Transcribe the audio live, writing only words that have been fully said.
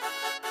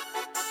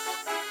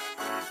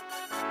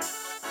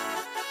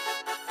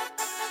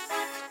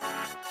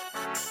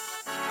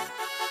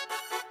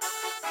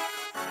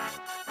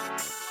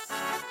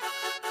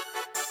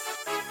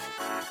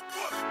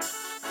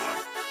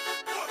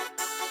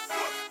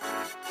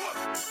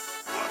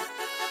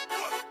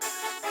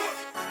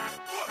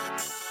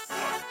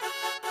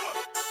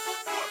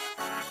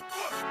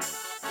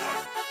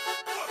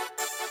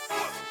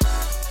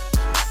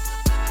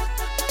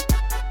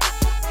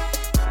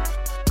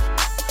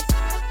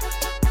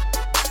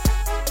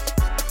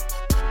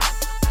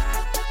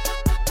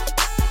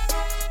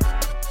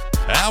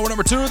Hour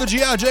number 2 of the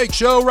G.I. Jake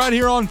Show right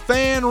here on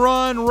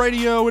Fanrun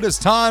Radio. It is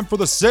time for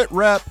the Sit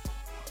Rep,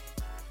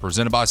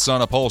 presented by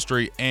Sun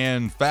Upholstery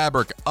and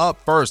Fabric.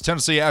 Up first,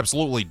 Tennessee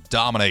absolutely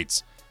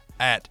dominates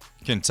at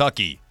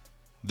Kentucky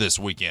this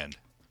weekend.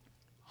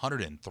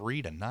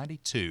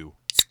 103-92.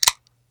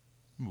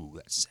 Ooh,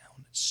 that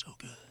sounded so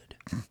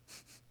good.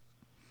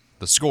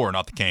 The score,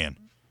 not the can.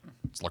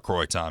 It's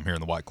LaCroix time here in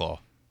the White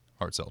Claw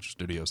Hard Seltzer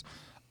Studios.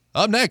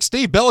 Up next,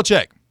 Steve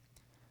Belichick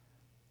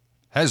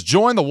has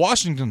joined the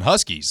Washington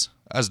Huskies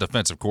as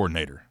defensive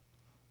coordinator.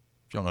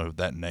 If you don't know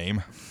that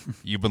name,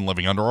 you've been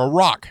living under a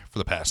rock for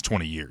the past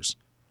 20 years.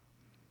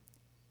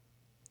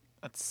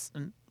 That's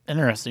an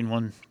interesting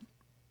one.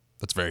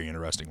 That's a very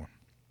interesting one.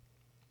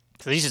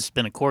 Because he's just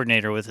been a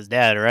coordinator with his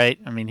dad, right?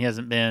 I mean, he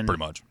hasn't been... Pretty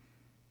much.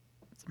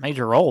 It's a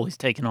major role he's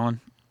taken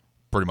on.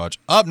 Pretty much.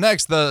 Up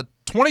next, the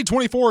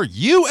 2024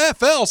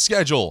 UFL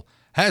schedule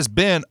has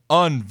been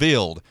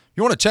unveiled. If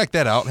you want to check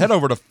that out, head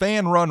over to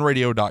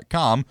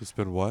fanrunradio.com. It's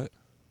been what?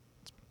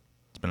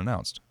 It's been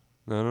announced.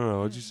 No.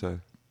 What'd you say?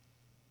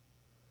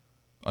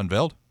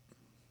 Unveiled?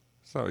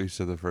 That's not what you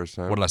said the first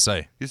time. What did I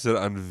say? You said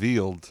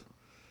unveiled.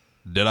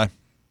 Did I?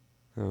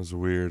 That was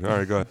weird. All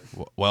right, go ahead.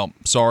 Well,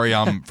 sorry,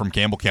 I'm from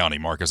Campbell County,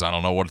 Marcus. I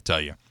don't know what to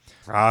tell you.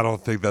 I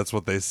don't think that's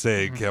what they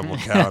say in Campbell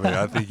County.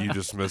 I think you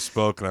just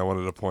misspoke, and I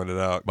wanted to point it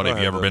out. But have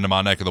you ever been to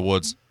my neck of the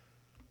woods?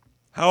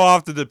 How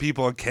often do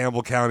people in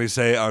Campbell County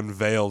say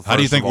unveiled? How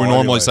do you think we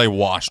normally say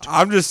washed?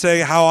 I'm just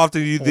saying, how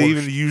often do you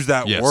even use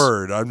that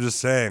word? I'm just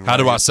saying. How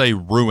do I say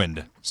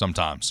ruined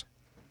sometimes?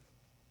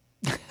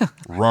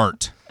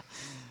 Runt.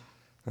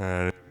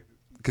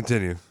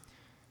 Continue.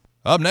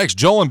 Up next,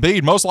 Joel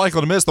Embiid, most likely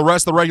to miss the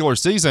rest of the regular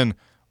season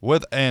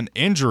with an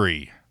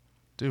injury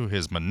to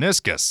his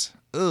meniscus.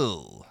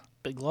 Ugh.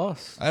 Big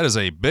loss. That is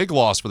a big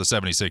loss for the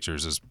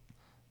 76ers as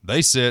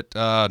they sit,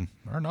 they're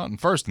not in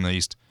first in the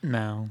East.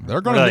 No.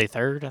 They're going to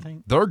third, I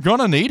think. They're going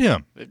to need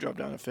him. They dropped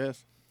down to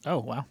fifth. Oh,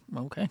 wow.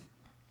 Okay.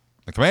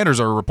 The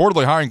Commanders are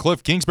reportedly hiring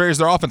Cliff Kingsbury as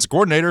their offensive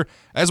coordinator.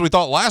 As we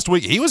thought last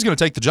week, he was going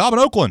to take the job in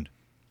Oakland.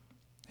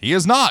 He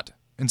is not.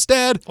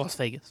 Instead, Las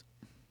Vegas.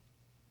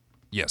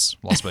 Yes,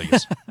 Las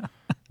Vegas.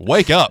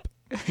 Wake up.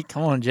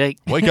 Come on, Jake.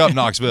 Wake up,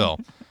 Knoxville.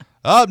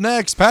 Up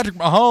next, Patrick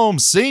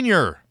Mahomes,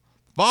 Sr.,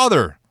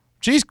 father,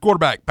 Chiefs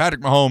quarterback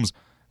Patrick Mahomes,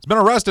 has been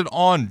arrested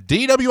on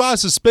DWI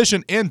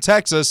suspicion in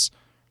Texas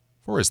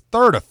for his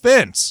third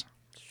offense.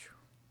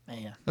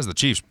 Man. As the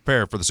Chiefs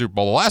prepare for the Super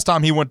Bowl. The last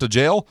time he went to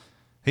jail,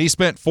 he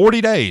spent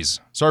 40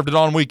 days, served it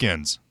on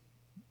weekends,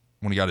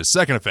 when he got his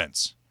second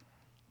offense.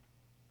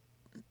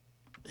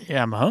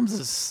 Yeah,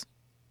 Mahomes'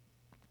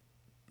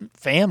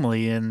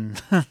 family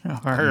and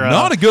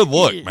not a good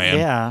look, man.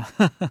 Yeah.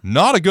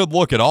 Not a good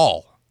look at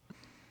all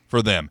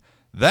for them.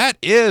 That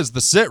is the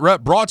Sit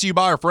Rep, brought to you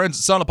by our friends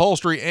at Sun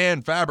Upholstery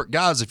and Fabric.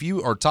 Guys, if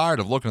you are tired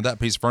of looking at that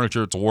piece of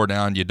furniture, it's wore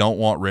down, you don't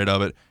want rid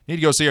of it, you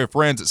need to go see our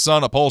friends at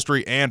Sun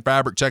Upholstery and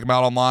Fabric. Check them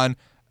out online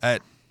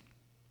at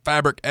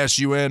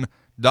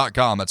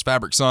fabricsun.com. That's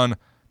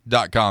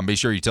fabricsun.com. Be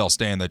sure you tell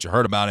Stan that you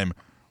heard about him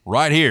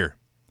right here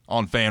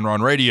on Fan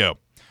Run Radio.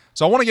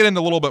 So I want to get into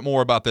a little bit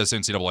more about this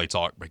NCAA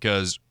talk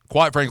because,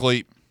 quite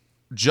frankly,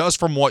 just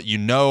from what you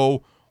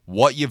know,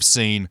 what you've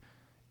seen,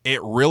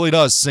 it really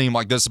does seem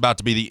like this is about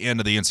to be the end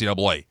of the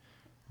NCAA.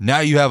 Now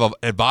you have an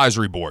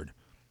advisory board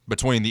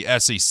between the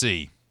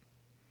SEC.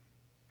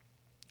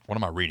 What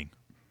am I reading?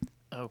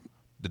 Oh.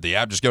 Did the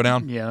app just go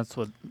down? Yeah, that's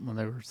what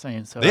they were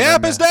saying. So the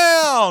app is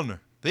down!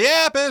 The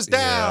app is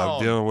down! Yeah,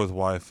 I'm dealing with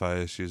Wi-Fi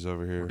issues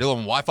over here. We're dealing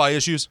with Wi-Fi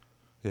issues?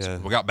 Yeah.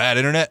 We got bad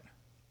internet?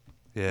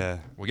 Yeah.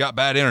 We got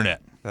bad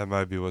internet. That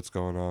might be what's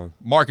going on.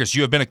 Marcus,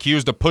 you have been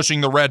accused of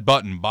pushing the red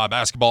button by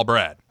Basketball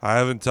Brad. I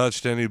haven't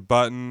touched any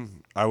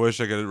button. I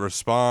wish I could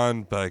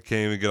respond, but I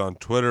can't even get on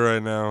Twitter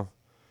right now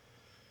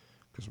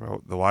because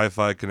the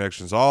Wi-Fi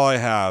connection is all I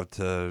have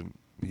to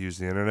use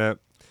the internet.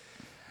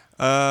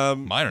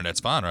 My internet's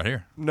fine right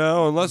here.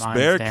 No, unless Mine's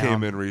Bear down.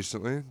 came in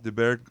recently. Did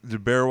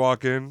Bear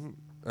walk in?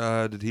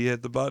 Did he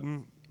hit the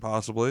button?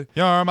 Possibly.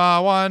 You're my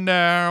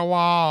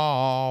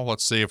wonderwall.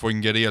 Let's see if we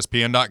can get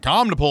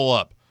ESPN.com to pull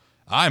up.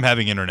 I'm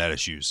having internet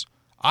issues.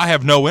 I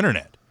have no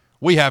internet.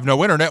 We have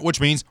no internet,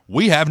 which means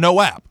we have no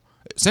app.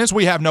 Since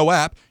we have no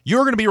app,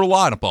 you're going to be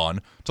relied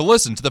upon to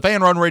listen to the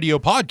Fan Run Radio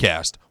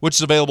podcast, which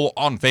is available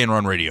on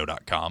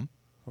fanrunradio.com.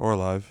 Or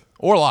live.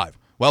 Or live.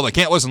 Well, they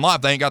can't listen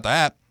live. They ain't got the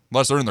app.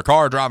 Unless they're in their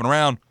car driving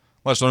around.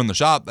 Unless they're in the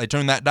shop. They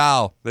tune that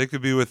dial. They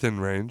could be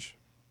within range.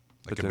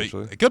 It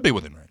Potentially. could be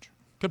within range.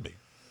 Could be.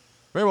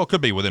 Very well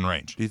could be within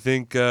range. Do you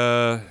think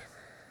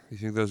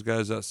those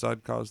guys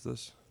outside caused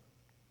this?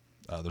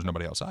 There's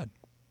nobody outside.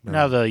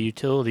 Now the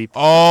utility.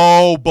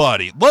 Oh,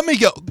 buddy. Let me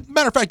go.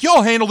 Matter of fact,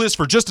 y'all handle this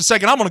for just a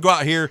second. I'm going to go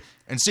out here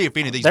and see if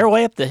any of these. They're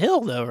way up the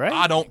hill, though, right?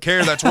 I don't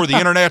care. That's where the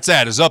internet's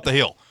at, is up the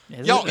hill.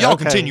 Y'all Okay.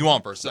 continue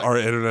on for a second. Our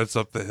internet's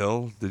up the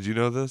hill. Did you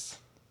know this?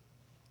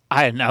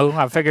 I didn't know.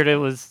 I figured it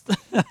was.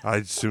 I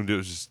assumed it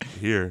was just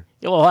here.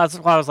 Well, that's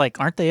why I was like,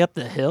 aren't they up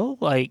the hill?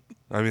 Like.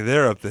 I mean,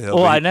 they're up the hill.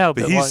 Well, but I know,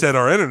 But but he what- said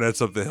our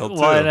internet's up the hill, too.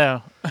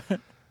 Well,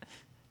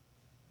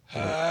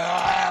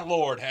 I know.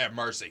 Lord have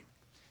mercy.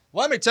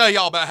 Let me tell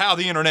y'all about how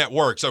the internet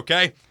works,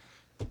 okay?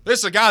 This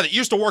is a guy that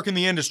used to work in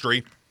the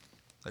industry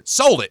that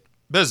sold it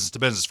business to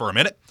business for a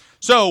minute.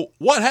 So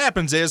what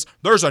happens is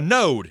there's a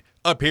node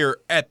up here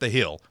at the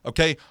hill,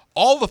 okay?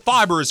 All the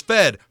fiber is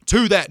fed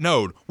to that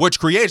node, which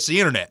creates the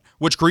internet,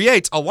 which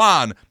creates a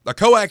line, a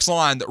coax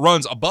line that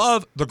runs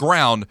above the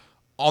ground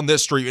on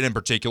this street in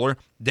particular,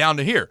 down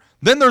to here.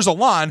 Then there's a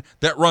line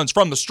that runs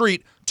from the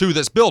street to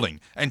this building.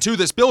 And to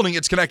this building,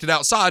 it's connected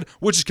outside,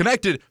 which is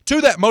connected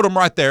to that modem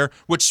right there,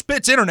 which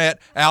spits internet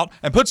out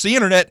and puts the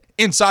internet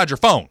inside your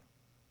phone.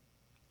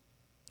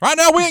 Right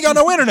now, we ain't got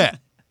no internet.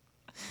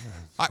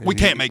 We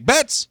can't make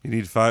bets. You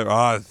need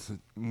fiber.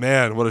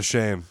 Man, what a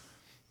shame.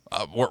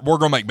 We're going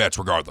to make bets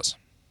regardless.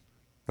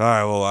 All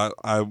right,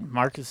 well,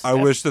 Marcus. I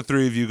wish the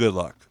three of you good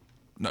luck.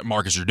 No,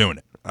 Marcus, you're doing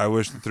it. I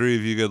wish the three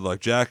of you good luck.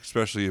 Jack,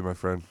 especially you, my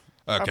friend.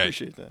 I Okay.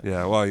 appreciate that.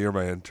 Yeah, well, you're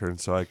my intern,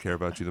 so I care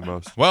about you the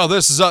most. Well,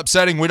 this is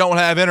upsetting. We don't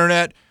have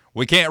internet.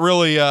 We can't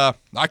really, I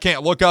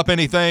can't look up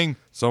anything.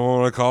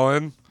 Someone want to call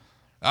in?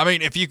 I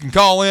mean, if you can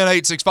call in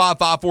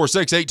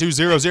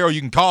 865-546-8200, you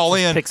can call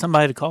in. Pick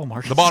somebody to call,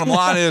 Marcus. The bottom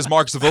line is,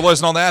 Marcus, if they're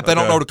listening on that, they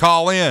don't Okay. know to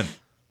call in.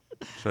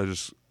 Should I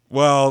just...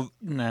 Well,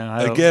 No,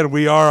 I don't. again,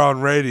 we are on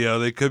radio.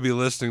 They could be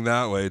listening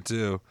that way,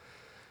 too.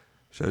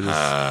 Should I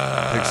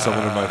just pick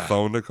someone in my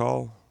phone to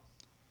call?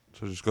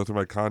 Should I just go through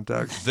my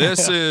contacts?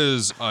 This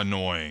is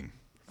annoying.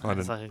 Find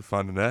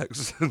an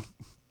ex?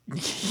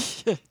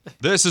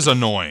 This is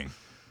annoying.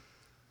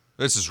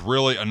 This is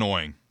really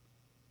annoying.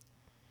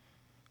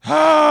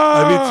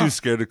 I'd be too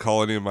scared to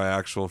call any of my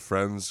actual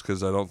friends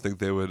because I don't think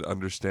they would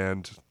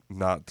understand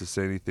not to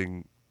say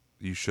anything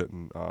you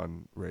shouldn't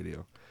on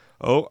radio.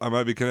 Oh, I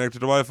might be connected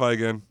to Wi-Fi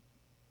again.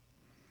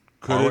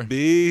 Could Are it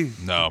be?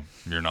 No,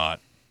 you're not.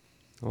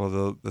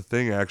 Well, the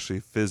thing actually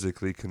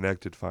physically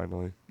connected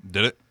finally.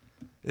 Did it?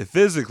 It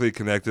physically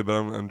connected, but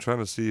I'm trying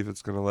to see if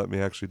it's going to let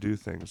me actually do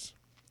things.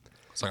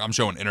 It's like I'm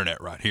showing internet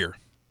right here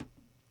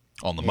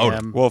on the Yeah,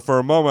 modem. Well, for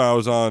a moment I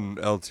was on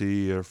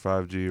LTE or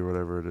 5G or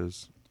whatever it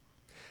is.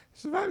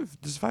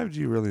 Does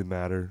 5G really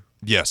matter?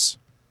 Yes.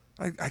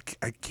 I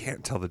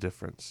can't tell the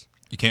difference.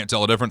 You can't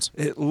tell the difference?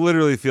 It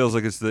literally feels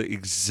like it's the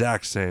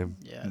exact same.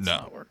 Yeah, it's No.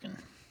 not working.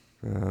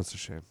 That's a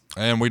shame.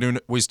 And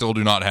we still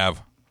do not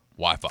have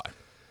Wi-Fi.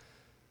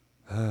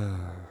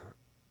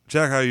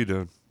 Jack, how you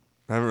doing?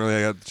 I haven't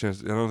really got the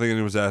chance. I don't think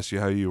anyone's asked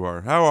you how you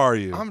are. How are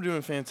you? I'm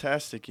doing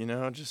fantastic,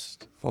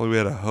 just If only we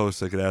had a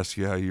host that could ask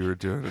you how you were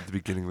doing at the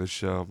beginning of the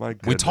show. My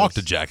goodness. We talked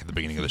to Jack at the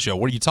beginning of the show.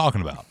 What are you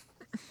talking about?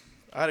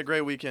 I had a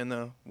great weekend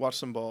though. Watched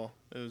some ball.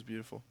 It was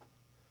beautiful.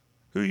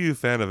 Who are you a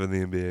fan of in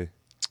the NBA?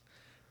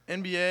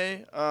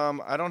 NBA,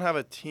 I don't have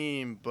a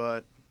team,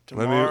 but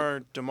Let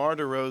me- DeMar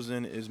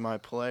DeRozan is my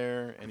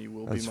player, and he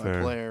will That's be my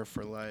fair. player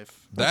for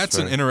life. That's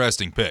an fair.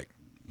 interesting pick.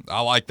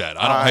 I like that.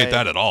 I don't hate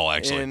that at all,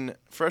 actually. In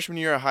freshman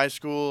year of high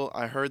school,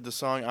 I heard the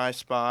song I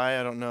Spy.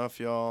 I don't know if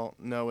y'all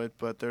know it,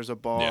 but there's a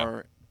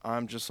bar.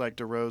 I'm just like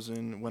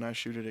DeRozan. When I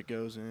shoot it, it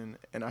goes in.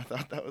 And I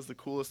thought that was the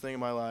coolest thing in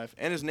my life.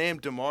 And his name,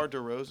 DeMar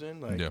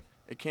DeRozan, Yeah.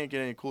 it can't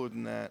get any cooler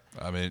than that.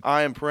 I mean,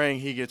 I am praying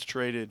he gets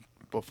traded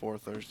before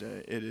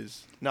Thursday. It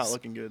is not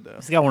looking good, though.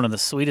 He's got one of the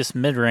sweetest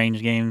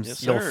mid-range games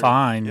Yes, you'll sir.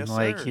 find. Yes,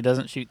 like sir. he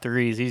doesn't shoot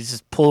threes; he's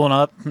just pulling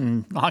up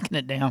and knocking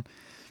it down.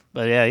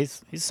 But yeah,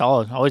 he's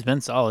solid. Always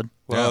been solid.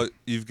 Well,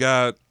 you've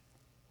got.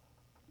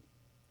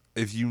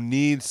 If you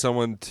need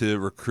someone to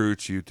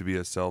recruit you to be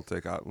a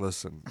Celtic,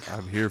 listen,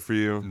 I'm here for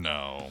you.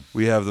 no.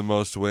 We have the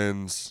most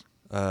wins,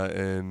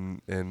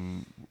 and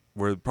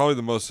we're probably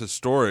the most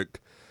historic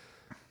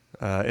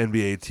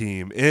NBA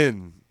team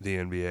in the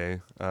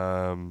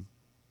NBA.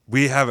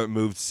 We haven't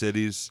moved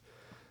cities.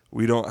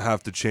 We don't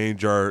have to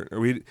change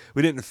we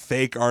didn't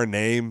fake our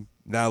name.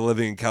 Now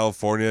living in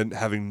California and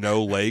having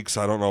no lakes,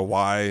 I don't know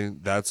why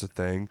that's a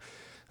thing.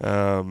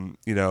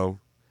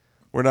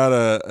 We're not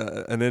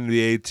an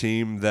NBA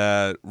team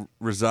that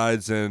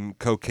resides in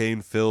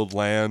cocaine-filled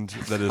land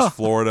that is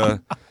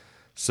Florida.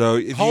 So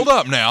if Hold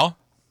up now.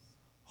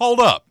 Hold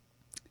up.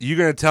 you're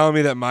going to tell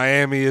me that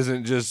Miami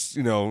isn't just,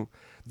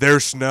 their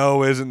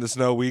snow isn't the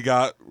snow we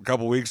got a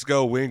couple weeks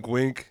ago? Wink,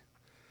 wink.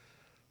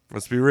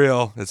 Let's be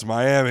real. It's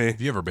Miami.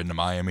 Have you ever been to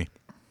Miami?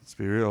 Let's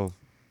be real. Have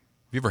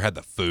you ever had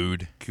the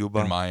food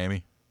Cuba. in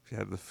Miami? If you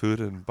had the food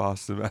in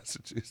Boston,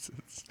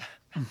 Massachusetts.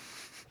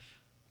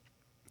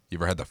 You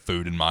ever had the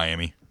food in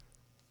Miami?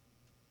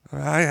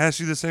 I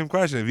asked you the same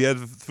question. Have you had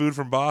food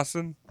from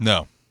Boston?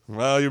 No.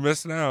 Well, you're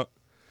missing out.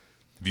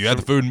 Have you had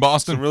the food in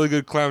Boston? Some really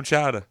good clown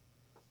chowder.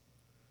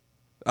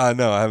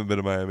 No, I haven't been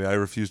to Miami. I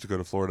refuse to go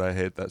to Florida. I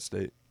hate that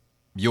state.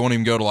 You won't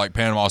even go to like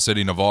Panama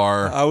City,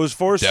 Navarre. I was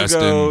forced Destin.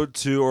 to go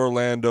to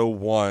Orlando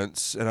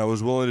once, and I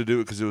was willing to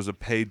do it because it was a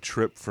paid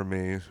trip for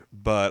me.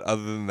 But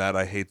other than that,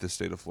 I hate the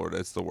state of Florida.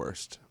 It's the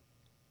worst.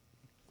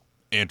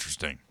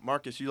 Interesting.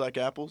 Marcus, you like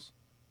apples?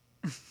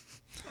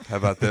 How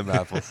about them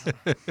apples?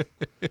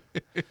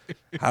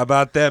 How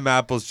about them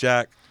apples,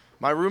 Jack?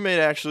 My roommate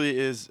actually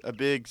is a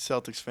big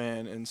Celtics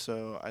fan, and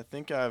so I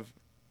think I've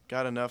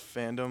got enough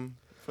fandom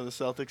for the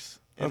Celtics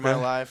in my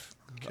Okay. life.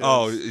 'cause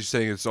Oh, you're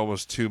saying it's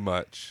almost too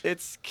much.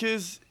 it's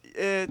because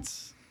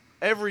it's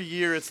every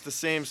year it's the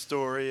same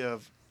story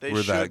of they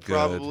We're that should good,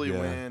 probably yeah.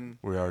 win,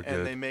 We are and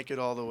good. they make it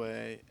all the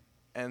way,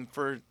 and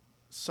for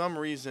some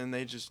reason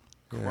they just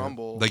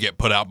crumble. They get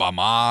put out by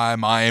my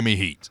Miami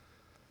Heat.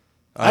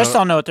 I just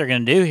don't know what they're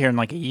going to do here in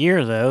like a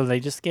year, though. They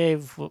just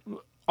gave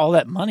all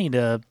that money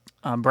to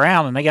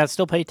Brown, and they got to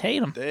still pay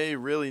Tatum. They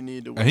really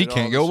need to win. And he it all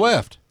can't this go year.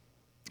 left.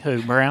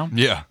 Who, Brown?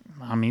 Yeah.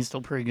 I mean, he's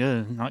still pretty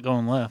good, not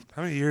going left.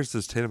 How many years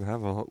does Tatum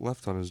have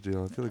left on his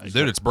deal? I feel like he's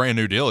Dude, it's a brand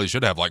new deal. He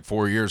should have like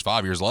 4 years,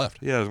 5 years left.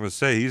 Yeah, I was gonna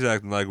say he's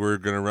acting like we're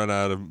gonna run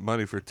out of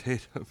money for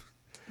Tatum.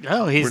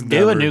 Oh, he's We're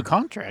due a never- new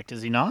contract,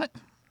 is he not?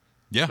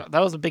 Yeah. That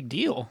was a big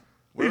deal.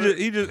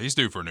 He's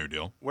due for a new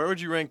deal. Where would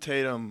you rank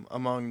Tatum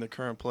among the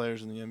current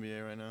players in the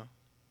NBA right now?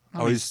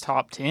 Oh, he's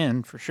top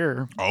 10 for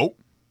sure. Oh.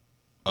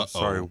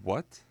 Sorry,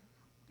 what?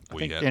 I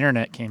think the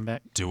internet came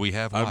back. Do we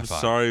have I'm Wi-Fi?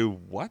 sorry,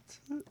 what?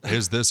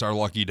 Is this our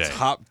lucky day?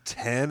 Top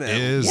 10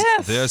 Is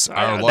Yes. this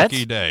our That's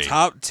lucky day?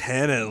 Top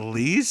 10 at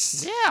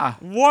least? Yeah.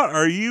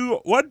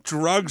 What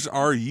drugs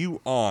are you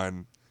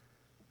on?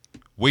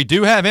 We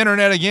do have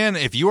internet again.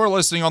 If you are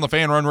listening on the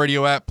Fan Run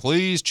Radio app,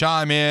 please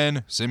chime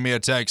in, send me a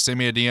text, send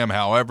me a DM,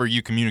 however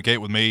you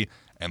communicate with me,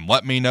 and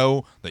let me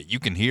know that you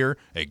can hear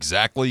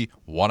exactly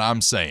what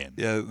I'm saying.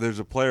 Yeah, there's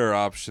a player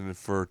option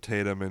for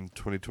Tatum in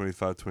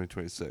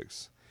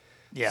 2025-2026.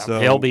 Yeah, So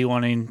they'll be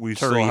wanting We to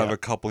still re-up. have a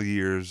couple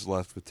years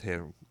left with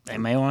Tatum. They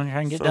may want to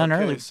try and get So, done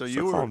okay, early. So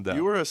calm down.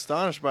 you were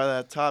astonished by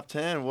that top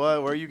 10.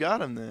 Where you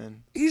got him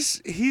then?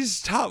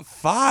 He's top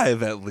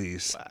 5 at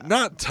least,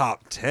 not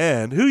top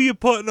 10. Who you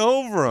putting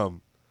over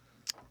him?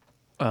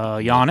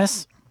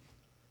 Giannis,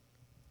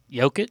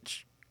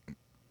 Jokic,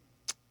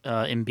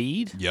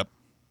 Embiid, Yep.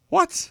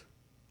 What?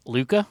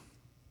 Luka,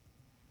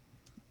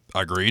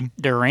 Agreed.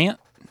 Durant,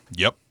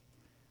 Yep.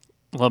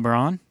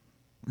 LeBron.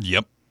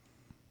 Yep.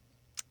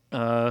 Who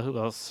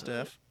else?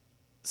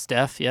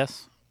 Steph,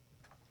 yes.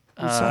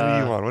 Whose side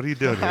are you on? What are you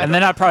doing here? And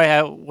then I probably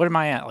have, what am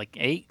I at, like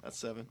 8? That's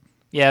 7.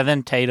 Yeah,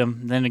 then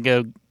Tatum. Then to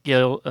go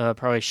Gil,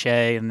 probably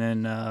Shea, and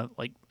then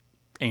like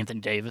Anthony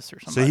Davis or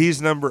So something.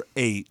 he's number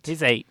 8.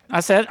 He's 8. I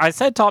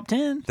said top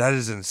 10. That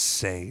is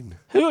insane.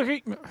 How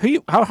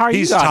high are you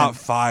He's got top him?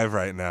 5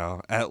 right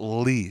now, at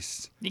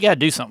least. You got to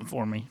do something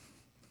for me.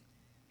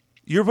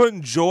 You're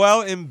putting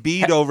Joel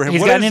Embiid over him.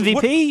 He's What got an is-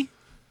 what- MVP.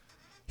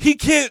 he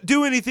can't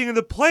do anything in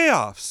the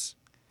playoffs.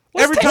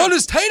 What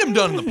has Tatum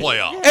done in the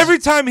playoffs? Every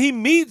time he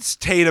meets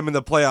Tatum in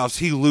the playoffs,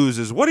 he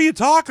loses. What are you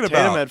talking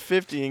Tatum about? had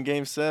 50 in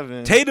Game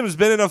 7. Tatum's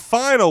been in a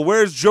final.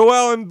 Where's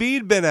Joel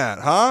Embiid been at?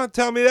 Huh?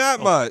 Tell me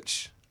that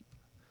much.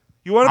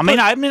 You want to?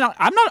 I'm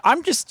not.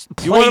 I'm just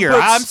You wanna player.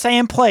 put I'm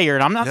saying player.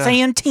 And I'm not Yeah.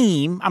 saying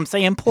team. I'm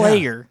saying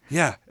player.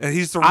 Yeah, and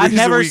he's the reason I've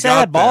never we said got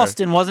there.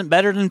 Boston wasn't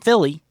better than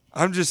Philly.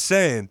 I'm just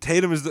saying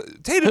Tatum is Who's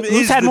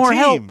is had the more team.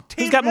 help? Who's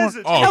Tatum got more- is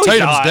the Oh, team. No, he's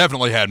Tatum's not.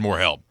 definitely had more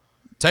help.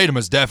 Tatum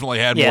has definitely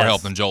had more Yes.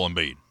 help than Joel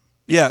Embiid.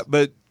 Yeah,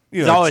 but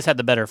you He's know, always had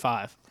the better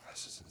 5.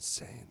 it's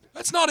insane.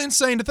 That's not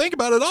insane to think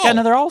about at all. Got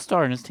another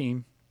All-Star in his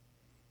team.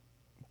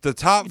 The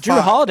top Drew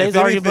 5, Holiday's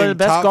if arguably anything, the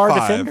best top guard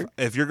 5, defender.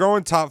 If you're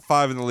going top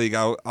 5 in the league,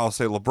 I'll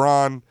say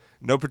LeBron,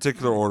 no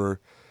particular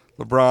order.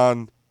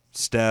 LeBron,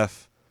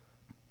 Steph,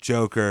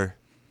 Joker,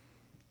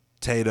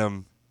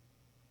 Tatum.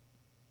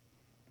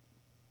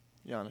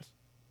 Giannis.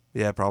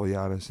 Yeah, probably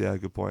Giannis. Yeah,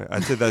 good point.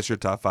 I'd say that's your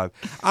top 5.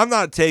 I'm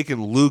not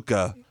taking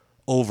Luka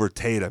over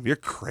Tatum. You're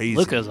crazy.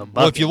 Luka's a bucket.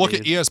 Well, if you look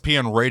at dude.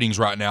 ESPN ratings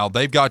right now,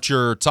 they've got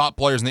your top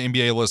players in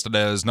the NBA listed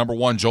as number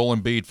 1, Joel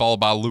Embiid, followed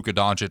by Luka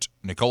Doncic,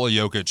 Nikola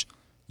Jokic,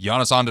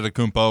 Giannis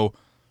Antetokounmpo,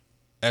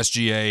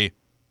 SGA,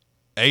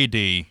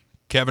 AD,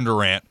 Kevin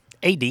Durant,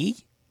 AD.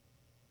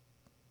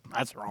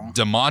 That's wrong.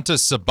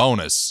 DeMontis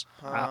Sabonis,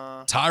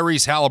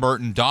 Tyrese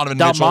Halliburton, Donovan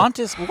Mitchell.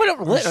 Delmontis. What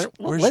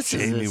Where's list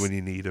is Jamie this? when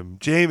you need him?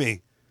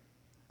 Jamie,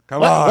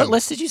 come What, on. what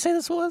list did you say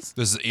this was?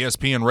 This is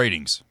ESPN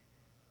ratings.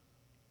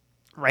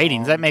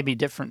 Ratings. That may be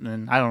different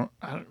than I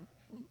don't.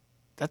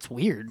 That's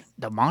weird.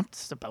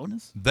 Delmontis, the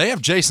bonus. They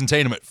have Jason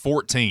Tatum at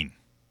 14,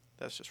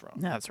 That's just wrong.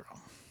 No, that's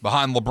wrong.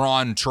 behind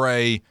LeBron,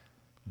 Trey,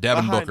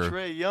 Devin Behind Booker.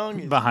 Trae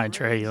Young. is Behind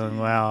Trey crazy. Young.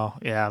 Wow.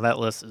 Yeah, that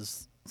list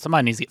is.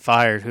 Somebody needs to get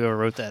fired. Whoever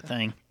wrote that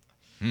thing.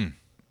 Now,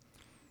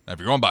 if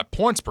you're going by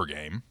points per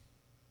game,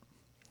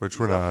 Which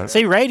we're not.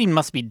 See, rating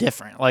must be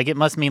different. Like it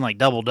must mean like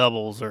double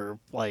doubles or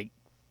like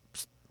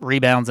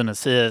rebounds and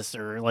assists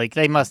or like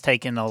they must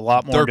take in a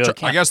lot more into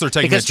account. I guess they're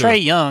taking because into Trey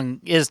Young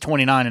is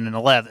 29 and an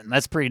 11.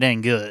 That's pretty dang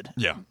good.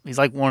 yeah, He's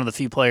like one of the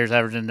few players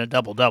averaging a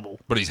double double.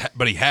 but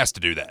he has to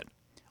do that.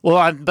 Well,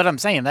 I'm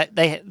saying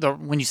that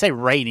when you say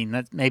rating,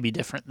 that may be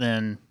different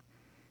than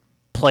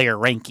player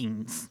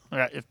rankings.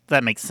 If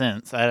that makes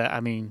sense. I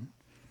mean,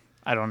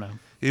 I don't know.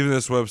 Even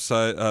this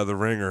website, The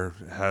Ringer,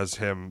 has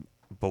him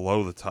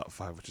below the top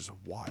 5, which is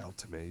wild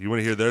to me. You want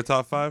to hear their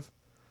top 5?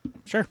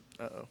 Sure.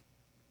 Uh-oh.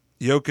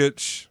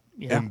 Jokic,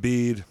 Yeah.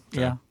 Embiid.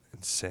 Yeah.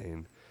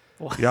 Insane.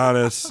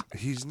 Giannis,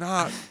 he's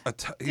not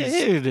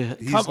Dude,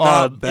 he's come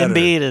not on. better.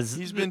 Embiid is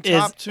He's been is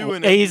top 2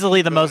 in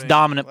easily the MVP most voting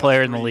dominant last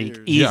player in the 3 league.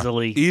 years.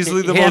 Easily.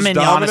 Easily the Him most and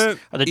dominant? Giannis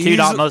are the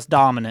two most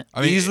dominant.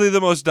 I mean, easily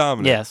the most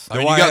dominant. Yes. Then I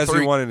mean, why you got hasn't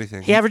three- he won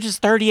anything? He averages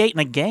 38 in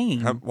a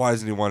game. Why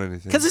hasn't he won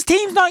anything? Because his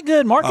team's not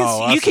good, Marcus.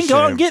 Oh, You that's can a go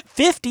out shame. and get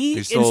 50 He's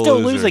and still still a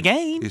loser. lose a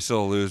game. He's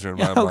still a loser in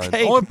my mind.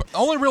 Okay.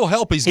 only real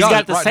help He's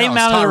got the right same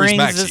now amount of is Tyrese rings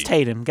Maxey. as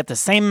Tatum. Got the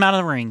same amount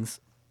of rings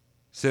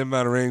Same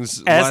amount of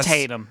rings as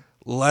Tatum.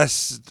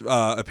 Less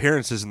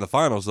appearances in the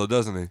finals, though,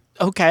 doesn't he?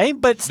 Okay,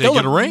 but still.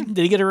 get a ring? Did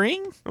he get a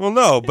ring? Well,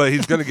 no, but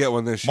he's going to get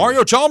one this year.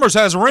 Mario Chalmers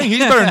has a ring. He's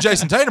better than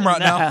Jason Tatum right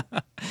now.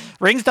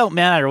 Rings don't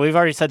matter. We've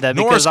already said that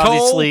Norris because Cole,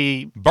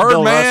 obviously Bill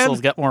Birdman,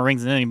 Russell's got more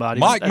rings than anybody.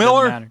 Mike That doesn't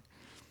Miller. matter.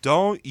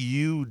 Don't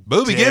you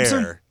Booby dare.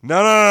 Gibson?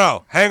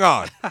 No. Hang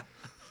on.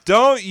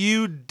 Don't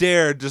you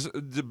dare just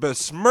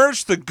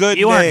besmirch the good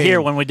You weren't name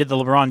here when we did the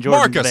LeBron Jordan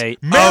Marcus, debate.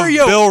 of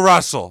Mario. Bill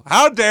Russell.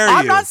 How dare you?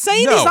 I'm not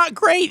saying No. he's not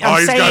great. Oh, I'm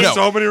he's saying got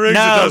so many rings, no,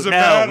 it doesn't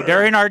matter.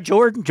 During our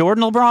Jordan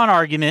LeBron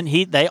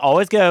argument, they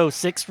always go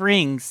 6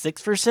 rings,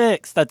 6 for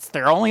 6. That's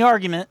their only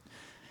argument.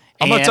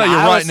 I'm gonna And tell you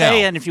I right was now.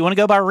 saying, if you want to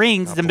go by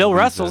rings, then Bill believe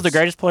Russell's the this.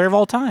 greatest player of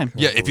all time.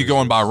 Yeah, if you're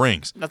going by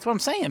rings. That's what I'm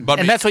saying. But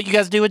and that's what you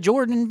guys do with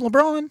Jordan and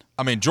LeBron.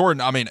 I mean,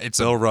 Jordan, it's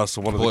Bill a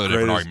Russell, one of the completely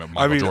different greatest. argument with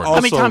Michael Jordan. How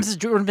many also- times has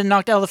Jordan been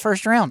knocked out of the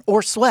first round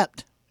or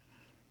swept?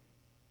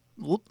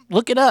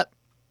 Look it up.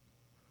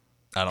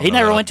 I don't He know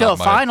never that went off to a the top of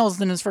my head.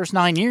 finals in his first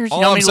 9 years. You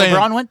All know how I'm many saying-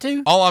 LeBron went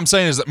to? All I'm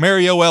saying is that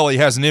Mario Ellie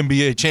has an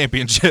NBA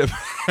championship.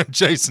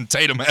 Jason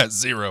Tatum has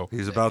 0.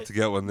 He's about to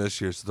get one this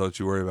year, so don't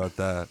you worry about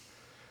that.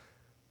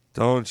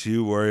 Don't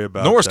you worry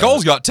about Norris that.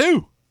 Cole's got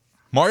 2.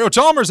 Mario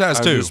Chalmers has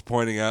I'm 2. just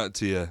pointing out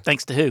to you.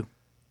 Thanks to who?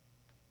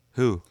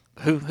 Who?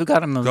 Who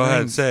got him those Go rings?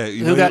 ahead and say it.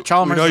 Who got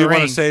Chalmers We know the you want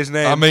ring? to say his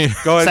name. I mean-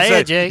 go ahead and Say say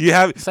it, Jake. You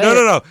have Say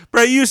no.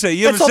 Brett, you say it.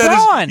 You It's haven't said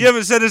LeBron. his. You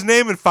haven't said his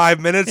name in 5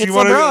 minutes. It's you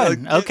want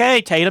LeBron. to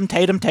Okay, Tatum.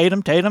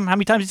 How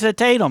many times you said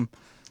Tatum?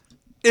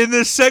 in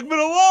this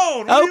segment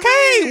alone?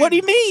 Okay, what do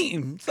you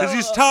mean? Because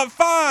he's top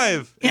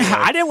 5. Yeah,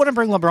 I didn't want to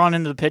bring LeBron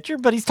into the picture,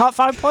 but he's top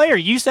 5 player.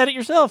 You said it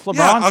yourself. LeBron's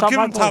Yeah, I'll top give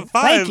 5 him player. top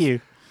 5. Thank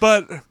you.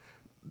 But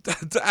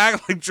to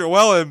act like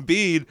Joel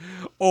Embiid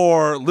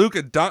or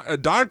Luka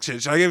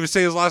Doncic, I even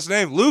say his last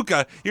name,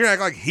 Luka, you're gonna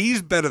act like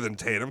he's better than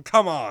Tatum.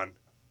 Come on.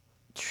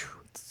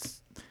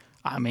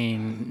 I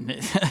mean,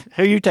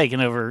 who are you taking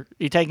over?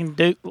 You taking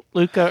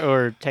Luka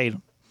or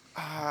Tatum?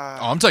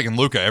 I'm taking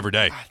Luca every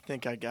day. I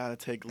think I gotta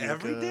take Luka.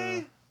 Every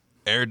day?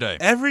 Every day.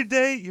 Every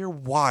day? You're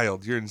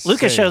wild. You're insane.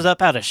 Luka shows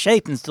up out of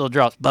shape and still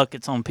drops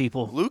buckets on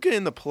people. Luka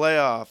in the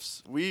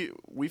playoffs. We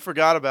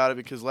forgot about it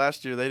because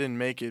last year they didn't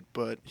make it,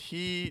 but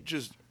he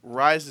just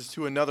rises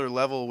to another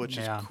level, which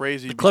Yeah. is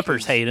crazy. The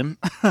Clippers because- hate him.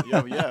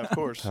 Yeah, of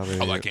course. I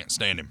mean, Oh, I can't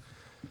stand him.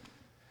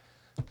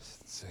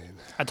 insane.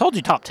 I told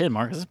you top 10,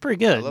 Marcus. It's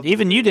pretty love good.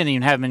 Even Luka. you didn't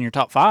even have him in your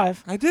top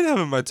 5. I did have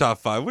him in my top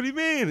 5. What do you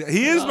mean?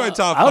 He is my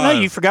top I 5. don't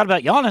know. You forgot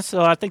about Giannis,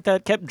 so I think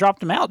that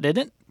dropped him out,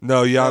 didn't it?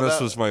 No, Giannis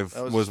that- was my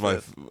that was was my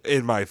fifth.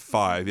 in my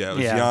 5. Yeah, it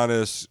was Yeah.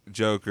 Giannis,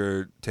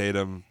 Joker,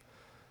 Tatum,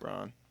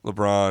 Bron.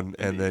 LeBron,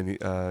 and then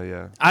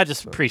yeah. I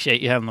just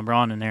appreciate you having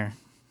LeBron in there.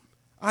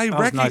 I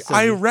was nice of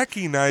I you.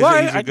 recognize Well,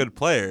 that he's I- a good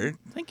player.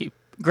 Thank you.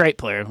 Great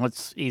player.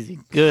 What's easy?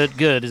 Good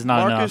is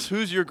not Marcus, enough.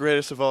 who's your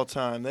greatest of all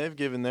time? They've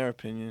given their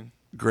opinion.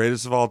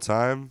 Greatest of all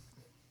time.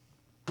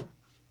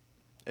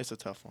 It's a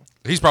tough one.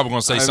 He's probably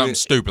going to say I something mean,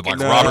 stupid like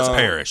no, Robert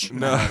Parrish.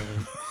 No,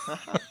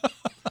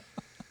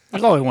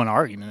 There's only one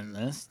argument in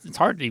this. It's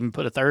hard to even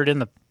put a third in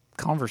the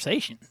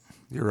conversation.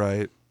 you're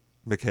right.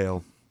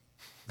 Mikhail.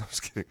 I'm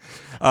just kidding.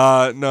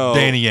 No,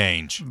 Danny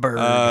Ainge. Bird.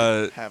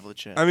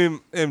 Havlicek. I mean,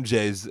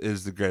 MJ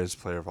is the greatest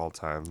player of all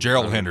time.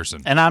 Gerald I mean,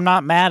 Henderson. And I'm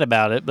not mad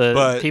about it,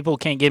 but people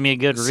can't give me a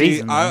good See,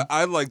 reason. though.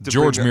 I like to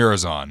George bring up,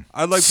 Mirazon.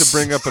 I'd like to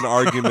bring up an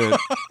argument.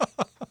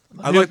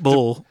 Luke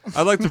Bull.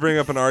 I'd like to bring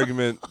up an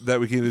argument that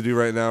we can either do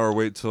right now or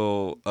wait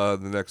till the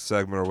next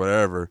segment or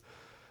whatever.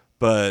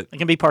 But It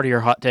can be part of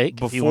your hot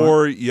take. if you want.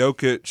 before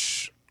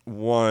Jokic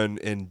won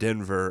in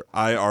Denver,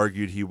 I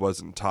argued he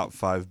wasn't top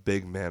 5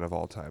 big man of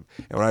all time.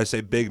 And when I say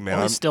big man,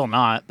 Well, he's still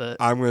not, but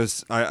I'm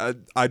gonna.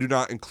 I do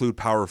not include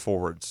power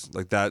forwards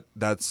like that.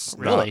 That's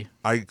Really? Not,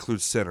 I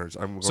include centers.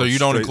 I'm So going you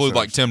don't straight include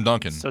like centers. Tim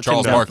Duncan, So Tim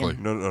Charles Duncan.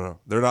 Barkley. No.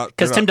 They're not.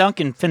 because they're Tim not-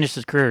 Duncan finished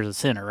his career as a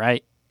center,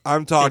 right?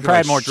 I'm talking probably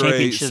like more straight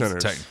championships.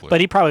 centers. Technically.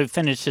 But he probably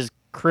finished his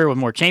career with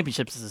more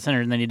championships as a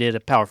center than he did a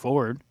power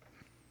forward.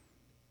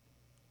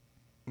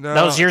 No,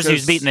 Those years he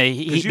was 'cause- beating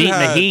the 'cause you beating the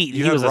had- Heat, You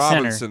he had was a center.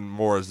 Robinson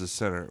more as the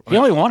center. He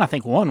only won, I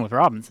think, one with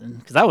Robinson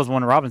because that was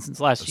one of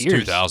Robinson's last It's years.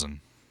 2000,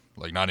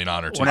 like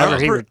 99 or 2000.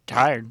 Whenever he I'm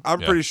retired.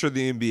 I'm Yeah. pretty sure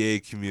the NBA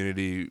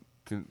community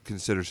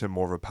considers him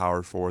more of a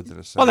power forward than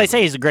a center. Well, they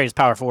say he's the greatest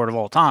power forward of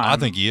all time. I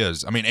think he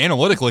is. I mean,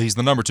 analytically, he's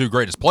the number 2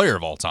 greatest player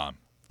of all time.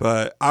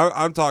 but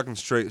I'm talking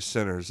straight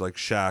centers like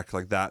Shaq,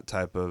 like that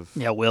type of.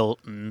 Yeah, Wilt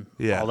and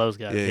all those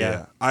guys.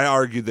 Yeah. I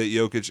argued that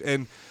Jokic,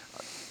 and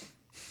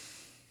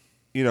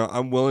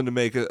I'm willing to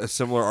make a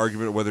similar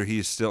argument whether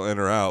he's still in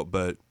or out.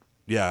 But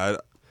yeah,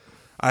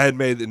 I had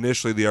made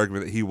initially the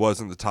argument that he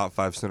wasn't the top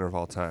 5 center of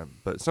all time,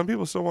 but some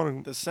people still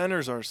want to. The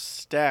centers are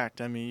stacked.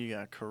 I mean, you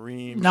got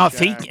Kareem. No,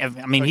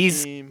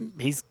 Shaq,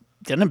 he's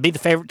going to be the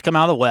favorite to come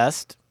out of the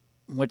West,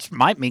 which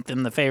might make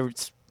them the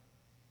favorites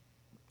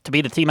to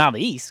be the team out of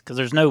the East because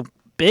there's no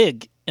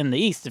big in the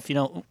East if you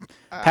don't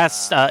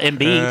pass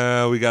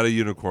Embiid. We got a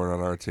unicorn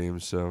on our team,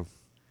 so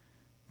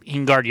He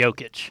can guard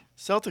Jokic.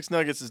 Celtics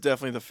Nuggets is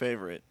definitely the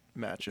favorite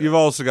matchup. you've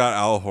also got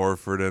Al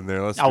Horford in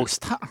there.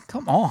 Stop!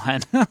 Come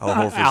on, Al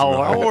Horford's Al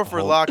no Al hold-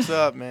 Horford locks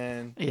up,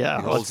 man. Yeah,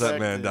 He holds that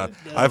man down.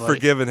 Yeah, I've like-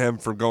 forgiven him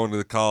for going to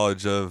the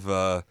college of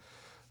the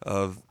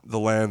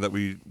land that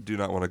we do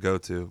not want to go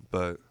to,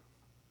 but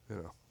you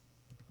know,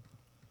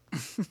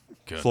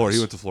 Goodness. Florida.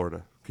 He went to Florida.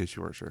 In case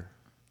you weren't sure.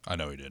 I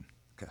know he did.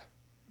 Okay.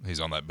 He's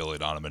on that Billy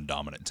Donovan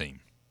dominant team.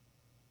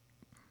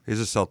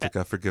 He's a Celtic.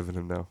 I've forgiven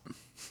him now.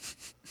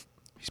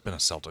 He's been a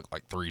Celtic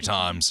like 3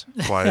 times.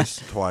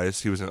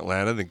 Twice. He was in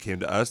Atlanta, then came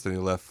to us, then he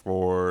left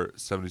for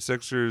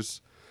 76ers,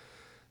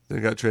 then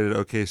he got traded to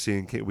OKC,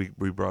 and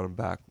we brought him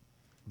back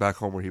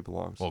home where he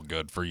belongs. Well,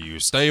 good for you.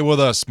 Stay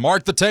with us.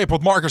 Mark the Tape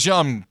with Marcus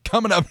Young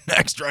coming up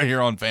next right here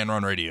on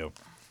Fanrun Radio.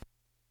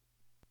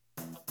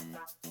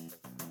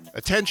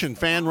 Attention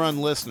Fan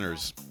Run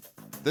listeners.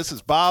 This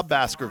is Bob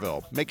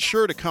Baskerville. Make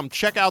sure to come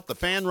check out the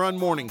Fan Run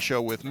Morning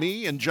Show with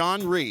me and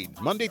John Reed,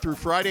 Monday through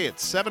Friday at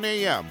 7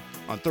 a.m.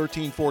 on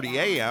 1340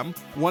 AM,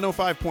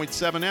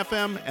 105.7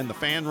 FM, and the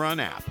Fan Run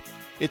app.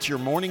 It's your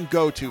morning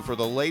go-to for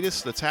the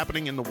latest that's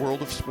happening in the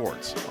world of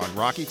sports on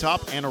Rocky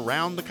Top and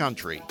around the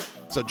country.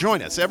 So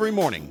join us every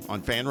morning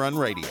on Fan Run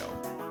Radio.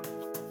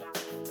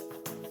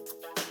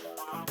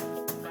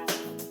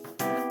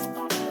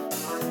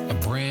 A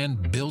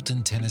brand built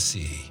in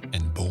Tennessee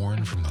and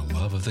born from the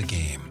love of the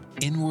game.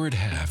 Inward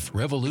Half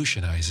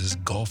revolutionizes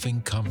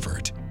golfing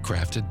comfort.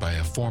 Crafted by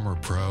a former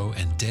pro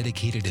and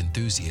dedicated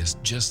enthusiast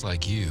just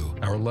like you,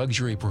 our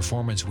luxury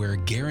performance wear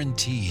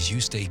guarantees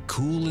you stay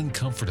cool and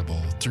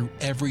comfortable through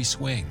every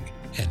swing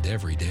and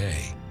every day.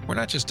 We're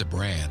not just a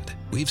brand.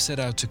 We've set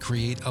out to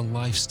create a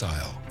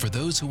lifestyle for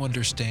those who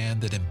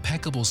understand that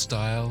impeccable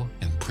style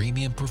and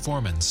premium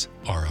performance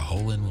are a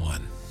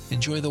hole-in-one.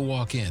 Enjoy the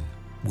walk-in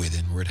with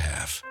Inward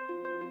Half.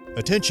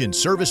 Attention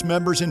service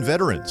members and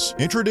veterans.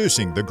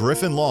 Introducing the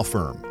Griffin Law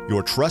Firm,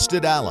 your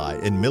trusted ally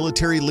in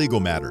military legal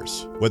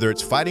matters. Whether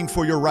it's fighting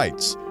for your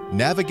rights,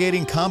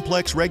 navigating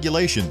complex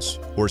regulations,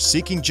 or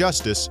seeking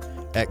justice,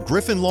 at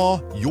Griffin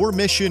Law, your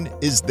mission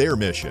is their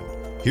mission.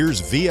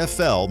 Here's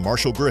VFL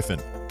Marshall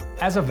Griffin.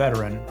 As a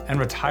veteran and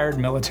retired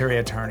military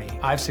attorney,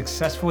 I've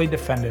successfully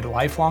defended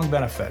lifelong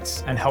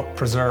benefits and helped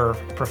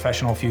preserve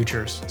professional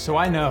futures. So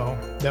I know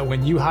that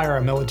when you hire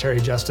a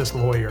military justice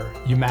lawyer,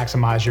 you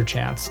maximize your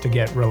chance to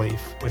get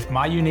relief. With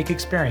my unique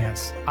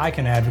experience, I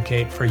can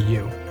advocate for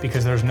you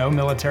because there's no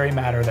military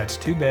matter that's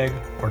too big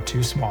or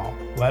too small.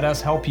 Let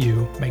us help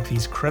you make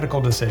these critical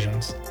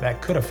decisions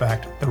that could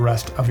affect the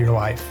rest of your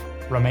life.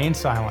 Remain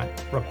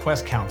silent,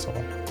 request counsel,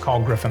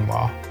 call Griffin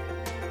Law.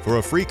 For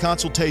a free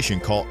consultation,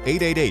 call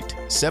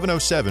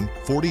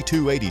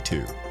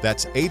 888-707-4282.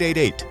 That's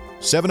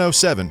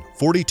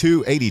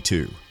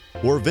 888-707-4282.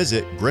 Or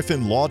visit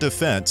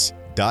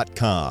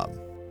griffinlawdefense.com.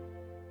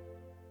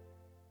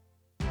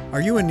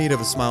 Are you in need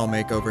of a smile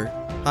makeover?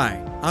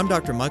 Hi, I'm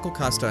Dr. Michael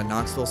Costa at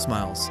Knoxville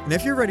Smiles, and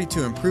if you're ready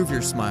to improve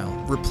your smile,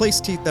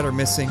 replace teeth that are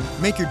missing,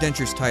 make your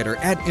dentures tighter,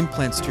 add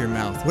implants to your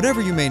mouth,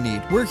 whatever you may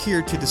need, we're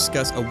here to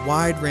discuss a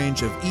wide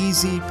range of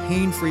easy,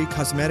 pain-free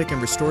cosmetic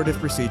and restorative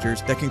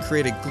procedures that can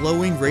create a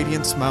glowing,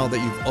 radiant smile that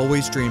you've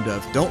always dreamed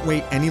of. Don't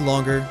wait any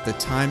longer. The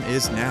time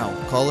is now.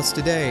 Call us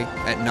today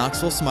at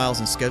Knoxville Smiles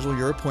and schedule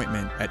your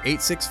appointment at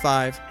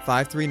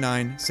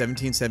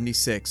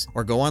 865-539-1776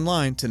 or go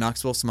online to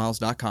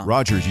knoxvillesmiles.com.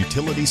 Rogers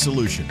Utility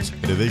Solutions,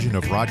 a division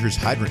of Rogers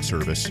Hydrant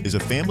Service, is a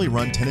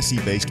family-run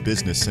Tennessee-based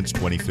business since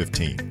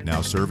 2015.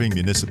 Now serving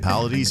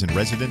municipalities and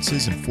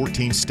residences in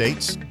 14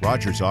 states,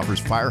 Rogers offers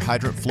fire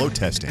hydrant flow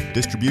testing,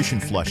 distribution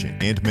flushing,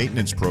 and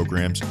maintenance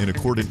programs in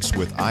accordance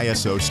with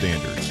ISO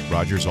standards.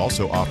 Rogers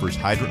also offers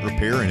hydrant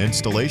repair and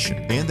installation,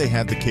 and they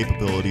have the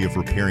capability of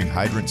repairing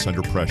hydrants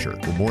under pressure.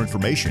 For more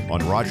information on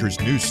Rogers'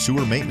 new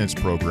sewer maintenance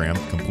program,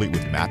 complete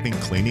with mapping,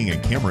 cleaning,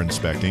 and camera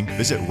inspecting,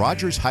 visit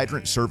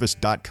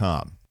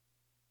rogershydrantservice.com.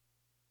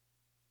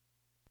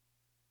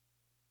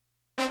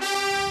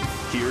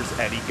 Here's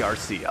Eddie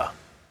Garcia.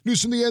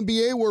 News from the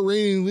NBA, where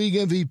reigning league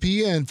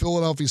MVP and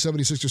Philadelphia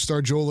 76ers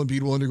star Joel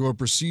Embiid will undergo a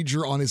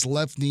procedure on his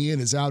left knee and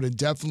is out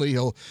indefinitely.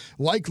 He'll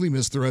likely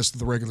miss the rest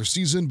of the regular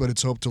season, but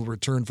it's hoped he'll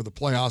return for the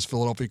playoffs.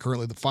 Philadelphia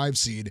currently the 5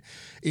 seed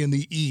in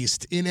the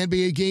East. In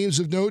NBA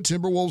games of note,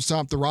 Timberwolves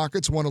topped the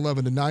Rockets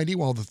 111-90,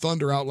 while the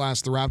Thunder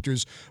outlast the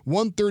Raptors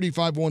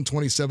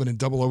 135-127 in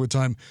double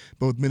overtime.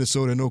 Both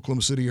Minnesota and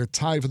Oklahoma City are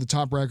tied for the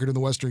top record in the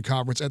Western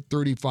Conference at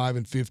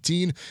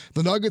 35-15.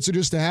 The Nuggets are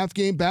just a half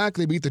game back.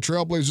 They beat the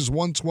Trailblazers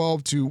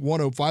 112 to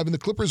 105. And the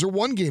Clippers are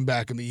one game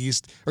back in the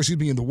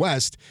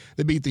West.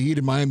 They beat the Heat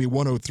in Miami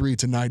 103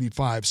 to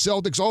 95.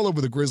 Celtics all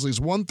over the Grizzlies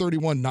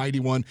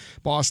 131-91.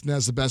 Boston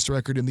has the best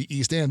record in the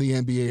East and the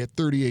NBA at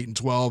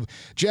 38-12.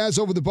 Jazz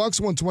over the Bucks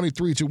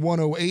 123 to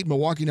 108.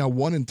 Milwaukee now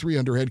 1-3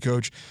 under head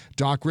coach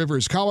Doc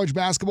Rivers. College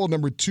basketball,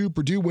 number 2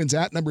 Purdue wins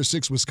at number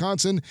 6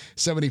 Wisconsin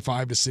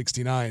 75 to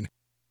 69.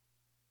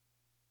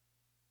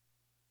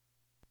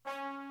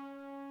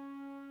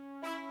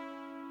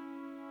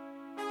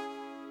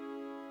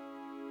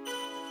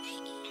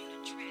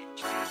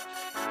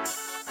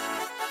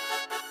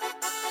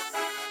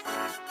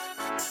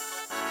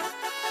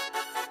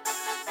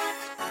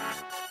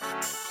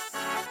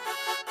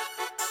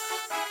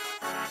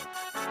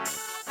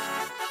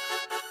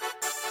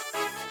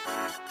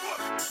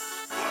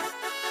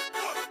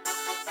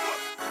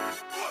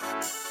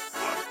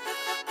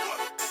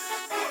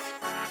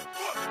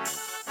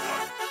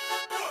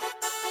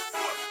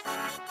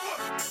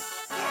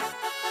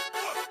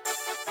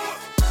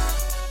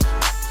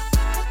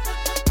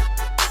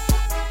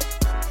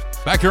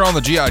 Back here on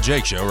the G.I.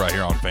 Jake Show, right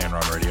here on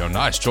Fanrun Radio.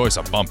 Nice choice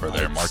of bumper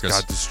there, Marcus.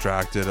 I got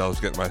distracted. I was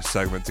getting my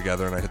segment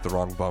together, and I hit the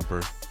wrong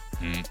bumper.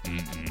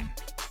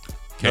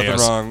 Nothing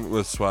wrong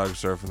with swag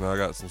surfing, though. I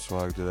got some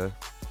swag today.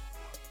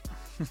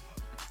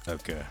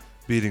 Okay.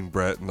 Beating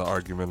Brett in the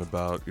argument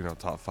about,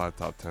 top 5,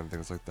 top 10,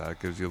 things like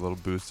that. Gives you a little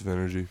boost of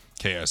energy.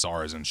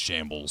 KSR is in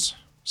shambles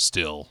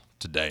still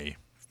today.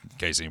 In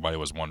case anybody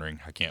was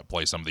wondering, I can't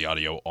play some of the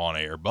audio on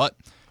air. But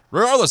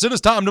regardless, it is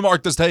time to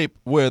mark this tape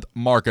with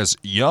Marcus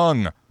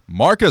Young.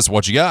 Marcus,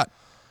 what you got?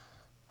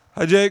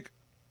 Hi, Jake.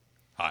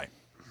 Hi.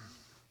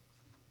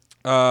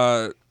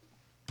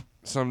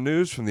 Some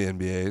news from the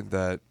NBA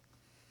that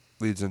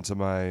leads into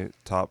my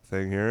top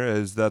thing here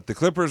is that the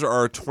Clippers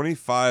are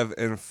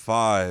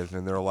 25-5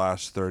 in their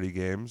last 30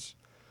 games.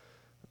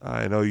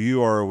 I know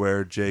you are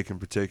aware, Jake, in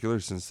particular,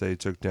 since they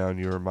took down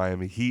your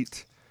Miami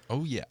Heat.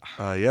 Oh, yeah.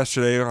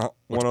 Yesterday,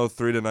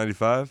 103 to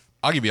 95.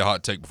 I'll give you a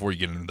hot take before you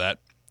get into that.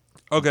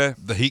 Okay.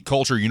 The Heat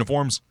culture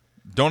uniforms,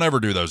 don't ever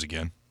do those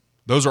again.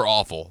 Those are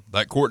awful.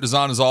 That court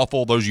design is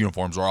awful. Those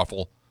uniforms are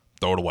awful.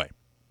 Throw it away.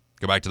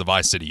 Go back to the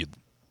Vice City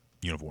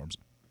uniforms.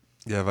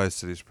 Yeah, Vice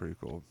City's pretty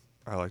cool.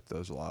 I like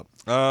those a lot.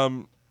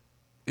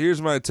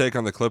 Here's my take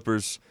on the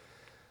Clippers.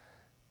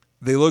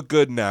 They look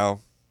good now,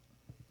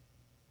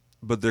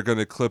 but they're going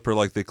to clipper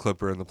like they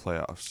clipper in the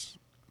playoffs.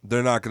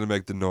 They're not going to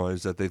make the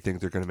noise that they think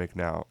they're going to make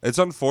now. It's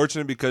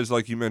unfortunate because,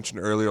 like you mentioned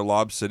earlier,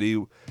 Lob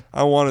City,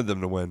 I wanted them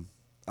to win.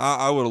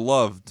 I would have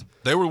loved.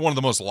 They were one of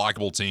the most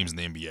likable teams in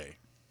the NBA.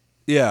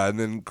 Yeah, and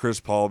then Chris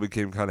Paul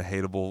became kind of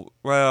hateable.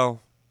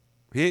 Well,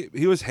 he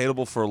was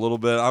hateable for a little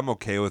bit. I'm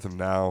okay with him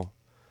now.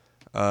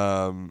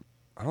 I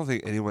don't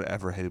think anyone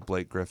ever hated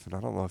Blake Griffin.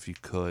 I don't know if you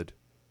could.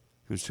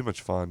 It was too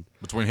much fun.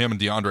 Between him and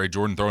DeAndre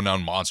Jordan throwing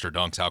down monster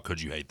dunks, how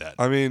could you hate that?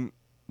 I mean,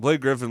 Blake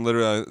Griffin,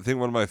 literally, I think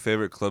one of my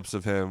favorite clips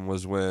of him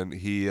was when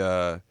he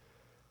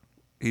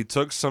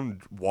took some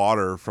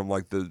water from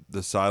like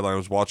the sideline. I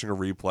was watching a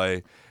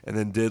replay and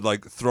then did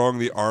like throwing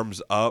the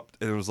arms up,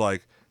 and it was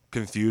like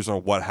confused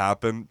on what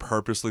happened,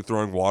 purposely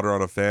throwing water on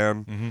a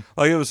fan. Mm-hmm.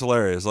 Like, it was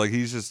hilarious. Like,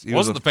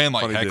 wasn't the fan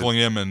like heckling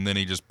him and then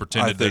he just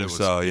pretended that it was?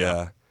 So,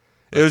 yeah.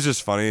 It was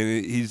just funny,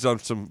 and he's done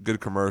some good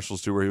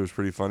commercials too where he was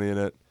pretty funny in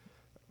it.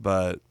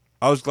 But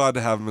I was glad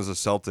to have him as a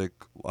Celtic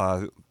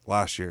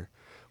last year.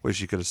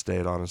 Wish he could have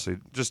stayed, honestly,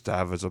 just to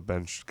have as a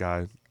bench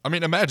guy. I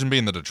mean, imagine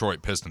being the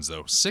Detroit Pistons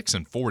though,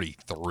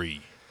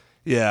 6-43.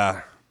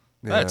 Yeah.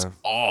 That's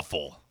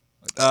awful.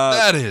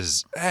 That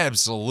is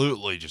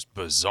absolutely just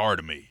bizarre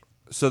to me.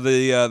 So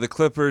the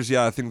Clippers,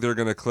 I think they're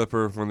going to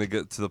clipper when they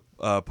get to the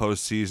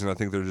postseason. I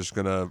think they're just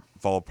going to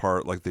fall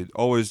apart like they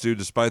always do,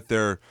 despite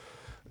their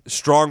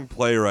strong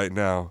play right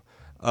now.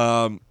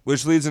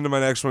 Which leads into my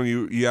next one.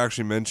 You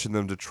actually mentioned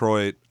them,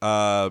 Detroit.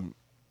 I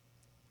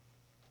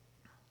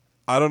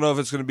don't know if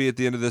it's going to be at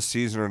the end of this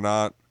season or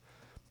not,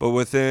 but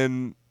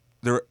I'm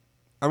going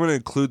to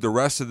include the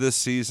rest of this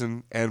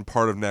season and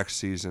part of next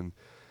season.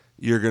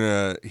 You're going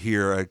to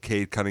hear a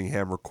Cade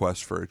Cunningham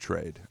request for a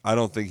trade. I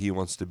don't think he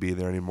wants to be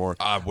there anymore.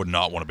 I would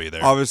not want to be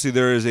there. Obviously,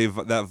 there is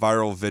that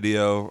viral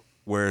video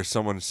where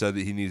someone said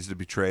that he needs to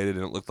be traded,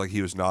 and it looked like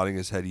he was nodding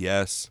his head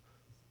yes.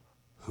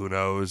 Who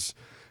knows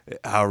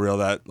how real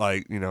that,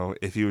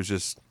 if he was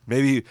just,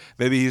 maybe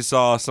he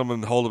saw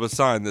someone hold up a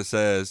sign that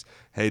says,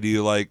 hey, do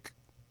you like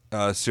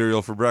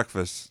cereal for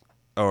breakfast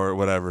or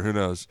whatever? Who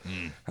knows?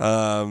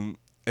 And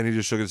he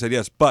just shook his head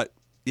yes. But,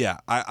 yeah,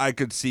 I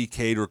could see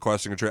Cade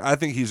requesting a trade. I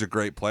think he's a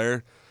great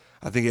player.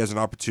 I think he has an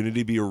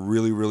opportunity to be a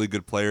really, really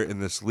good player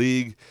in this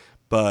league.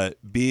 But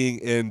being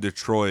in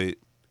Detroit,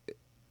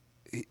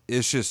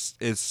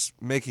 it's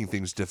making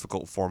things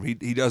difficult for him.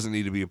 He doesn't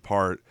need to be a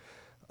part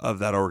of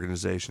that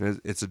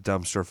organization. It's a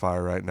dumpster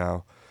fire right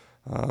now.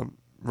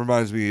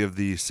 Reminds me of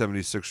the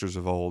 76ers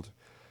of old.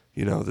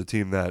 The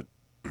team that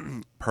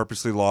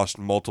purposely lost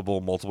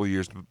multiple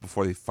years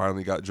before they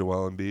finally got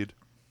Joel Embiid.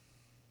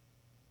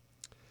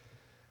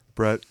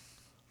 Brett?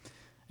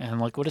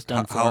 And look what it's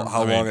done for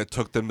how long it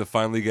took them to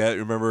finally get.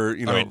 Remember,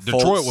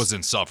 Detroit was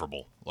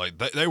insufferable. Like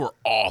they were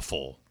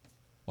awful.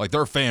 Like,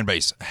 their fan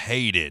base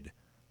hated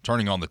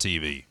turning on the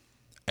TV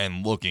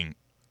and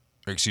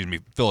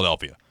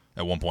Philadelphia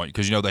at one point.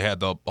 Because, they had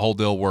the whole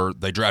deal where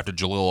they drafted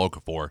Jahlil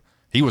Okafor.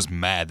 He was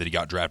mad that he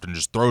got drafted and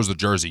just throws the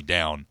jersey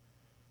down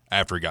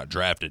after he got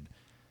drafted.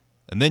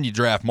 And then you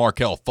draft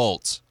Markelle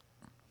Fultz,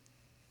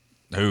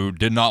 who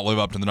did not live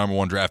up to the number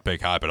 1 draft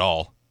pick hype at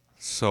all.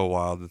 So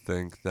wild to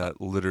think that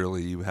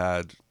literally you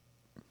had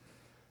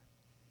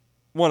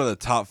one of the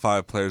top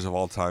 5 players of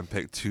all time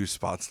pick 2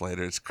 spots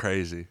later. It's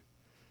crazy.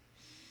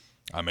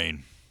 I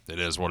mean, it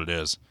is what it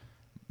is.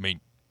 I mean,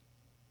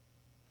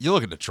 you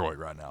look at Detroit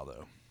right now,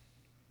 though.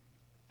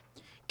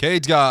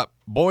 Cade's got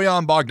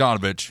Bojan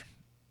Bogdanovic.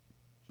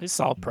 He's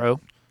solid pro.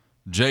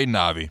 Jaden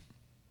Ivey.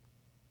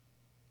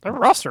 Their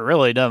roster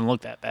really doesn't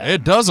look that bad.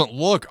 It doesn't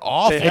look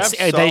awful.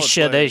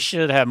 They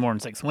should have more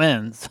than 6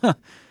 wins.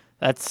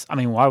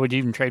 Why would you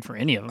even trade for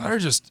any of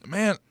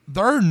them?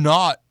 They're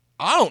not.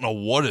 I don't know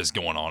what is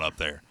going on up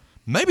there.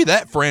 Maybe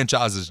that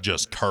franchise is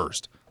just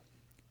cursed.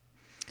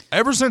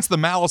 Ever since the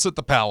Malice at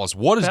the Palace,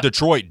 what has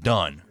Detroit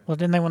done? Well,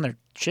 didn't they win their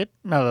chip?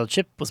 No, the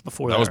chip was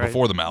before that. That was right?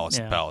 before the Malice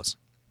at the Palace.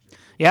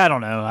 Yeah, I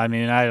don't know. I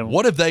don't.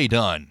 What have they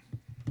done?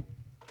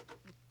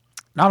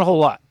 Not a whole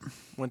lot.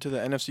 Went to the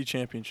NFC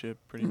Championship,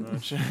 pretty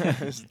much.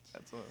 That's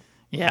all.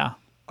 Yeah.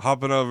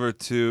 Hopping over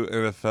to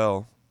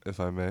NFL, if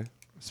I may.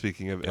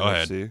 Speaking of Go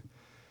NFC. ahead.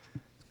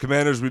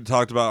 Commanders, we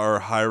talked about are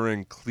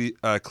hiring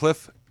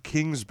Cliff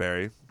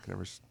Kingsbury.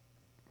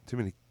 Too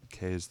many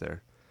K's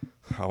there.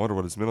 I wonder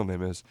what his middle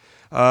name is.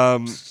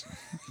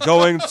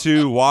 Going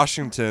to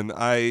Washington,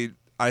 I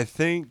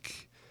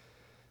think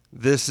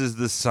this is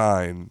the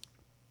sign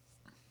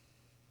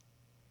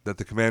that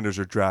the Commanders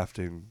are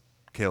drafting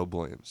Caleb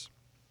Williams.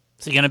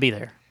 Is he going to be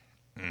there?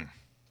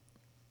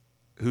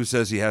 Who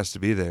says he has to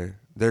be there?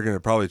 They're going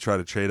to probably try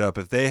to trade up.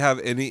 If they have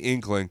any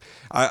inkling.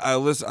 I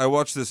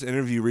watched this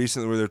interview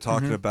recently where they're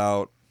talking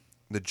about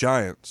the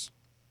Giants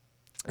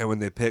and when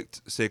they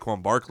picked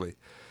Saquon Barkley.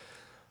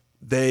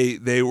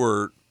 They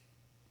were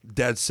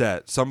dead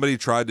set. Somebody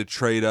tried to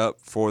trade up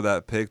for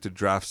that pick to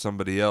draft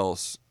somebody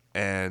else,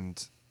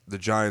 and the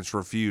Giants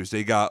refused.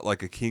 They got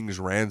like a king's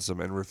ransom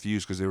and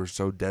refused because they were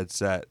so dead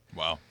set.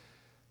 Wow.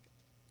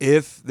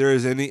 If there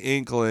is any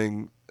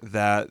inkling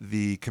that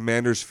the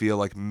Commanders feel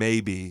like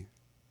maybe,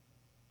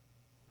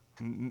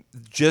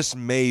 just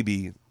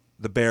maybe,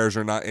 the Bears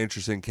are not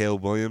interested in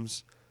Caleb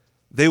Williams,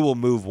 they will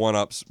move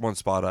one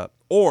spot up.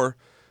 Or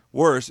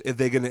worse, if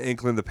they get an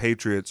inkling the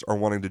Patriots are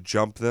wanting to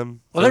jump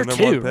them. Well, they're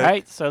 2,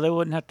 right? So they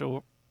wouldn't have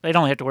to. They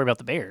don't have to worry about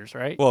the Bears,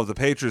 right? Well, if the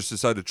Patriots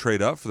decide to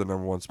trade up for the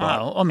number 1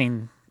 spot.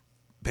 Oh,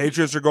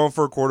 Patriots are going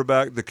for a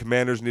quarterback. The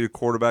Commanders need a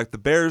quarterback. The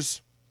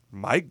Bears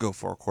might go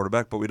for a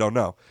quarterback, but we don't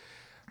know.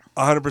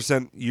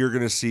 100% you're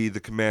going to see the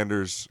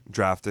Commanders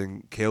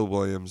drafting Caleb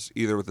Williams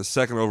either with the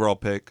 2nd overall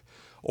pick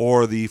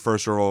or the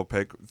 1st overall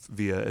pick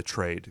via a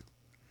trade.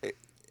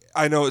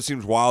 I know it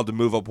seems wild to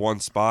move up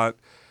 1 spot,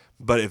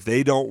 but if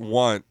they don't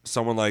want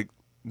someone like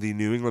the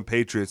New England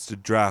Patriots to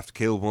draft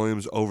Caleb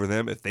Williams over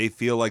them, if they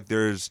feel like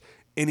there's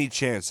any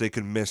chance they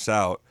could miss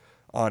out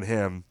on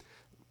him,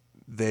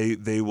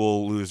 they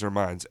will lose their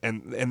minds.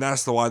 And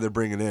that's why they're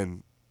bringing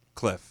in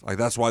Cliff. Like,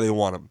 that's why they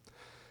want him.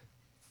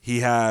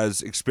 He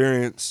has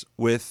experience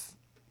with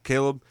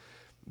Caleb.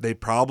 They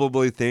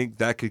probably think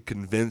that could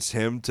convince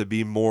him to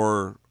be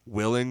more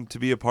willing to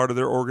be a part of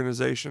their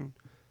organization.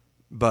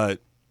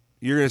 But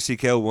you're going to see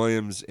Caleb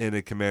Williams in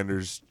a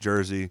Commanders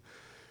jersey.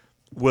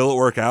 Will it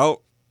work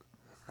out?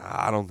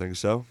 I don't think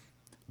so.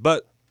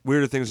 But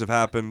weirder things have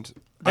happened.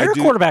 They're a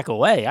quarterback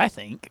away, I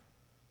think.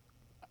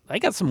 They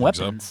got some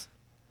weapons.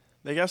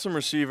 They got some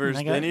receivers.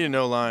 They need an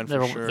O-line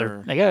for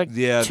sure. They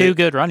got 2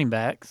 good running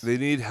backs. They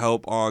need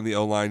help on the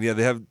O-line. Yeah,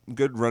 they have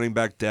good running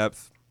back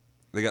depth.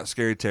 They got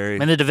Scary Terry.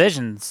 And the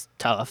division's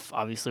tough,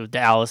 obviously, with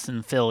Dallas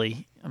and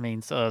Philly.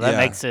 So that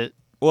makes it.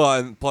 Well,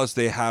 and plus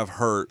they have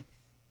hurt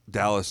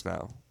Dallas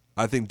now.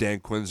 I think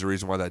Dan Quinn's the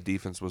reason why that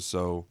defense was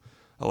so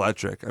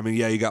electric.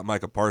 You got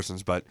Micah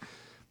Parsons, but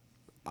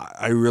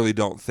I really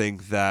don't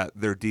think that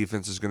their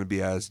defense is going to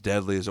be as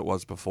deadly as it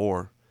was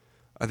before.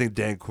 I think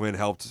Dan Quinn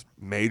helped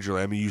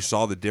majorly. You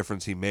saw the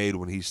difference he made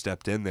when he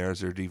stepped in there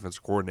as their defense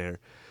coordinator.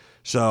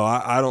 So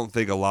I don't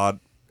think a lot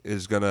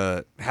is going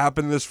to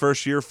happen this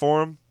first year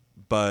for him,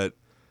 but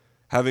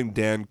having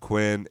Dan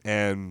Quinn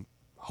and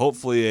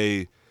hopefully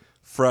a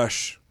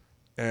fresh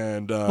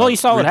and you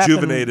saw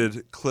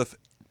rejuvenated Cliff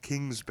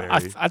Kingsbury.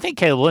 I think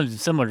Caleb Williams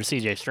is similar to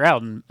C.J.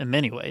 Stroud in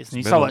many ways.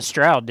 And you saw what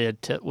Stroud did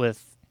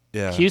with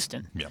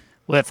Houston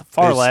with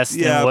far less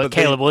than what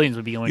Caleb Williams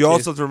would be going to. You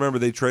also have to remember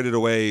they traded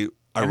away,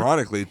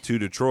 ironically, to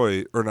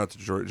Detroit, or not to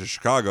Detroit, to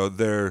Chicago,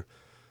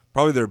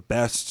 probably their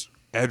best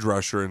edge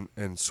rusher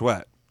in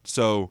Sweat.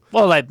 So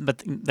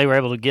but they were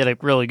able to get a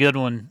really good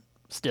one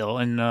still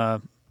in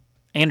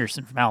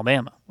Anderson from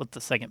Alabama with the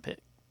 2nd pick.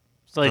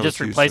 So they just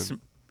replaced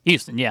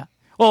Houston, yeah.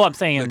 Well, I'm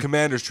saying the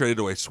Commanders traded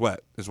away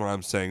Sweat is what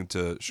I'm saying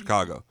to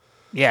Chicago.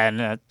 Yeah,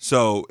 and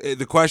so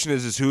the question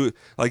is who?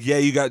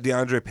 You got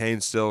DeAndre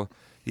Payne still.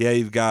 Yeah,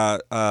 you've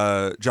got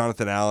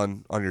Jonathan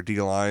Allen on your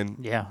D line.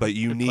 Yeah, but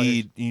you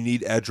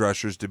need edge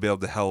rushers to be able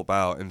to help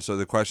out. And so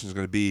the question is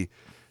going to be,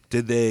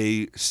 did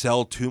they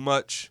sell too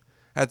much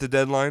at the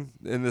deadline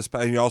in this?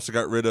 And you also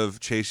got rid of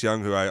Chase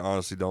Young, who I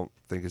honestly don't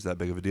think is that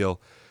big of a deal.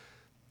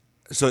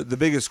 So the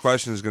biggest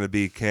question is going to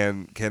be,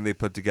 can they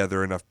put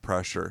together enough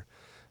pressure?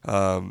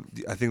 I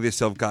think they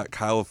still have got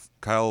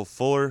Kyle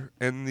Fuller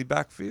in the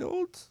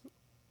backfield,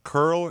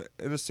 Curl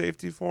in a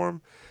safety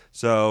form.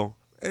 So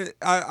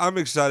I'm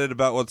excited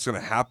about what's going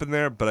to happen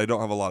there, but I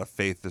don't have a lot of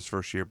faith this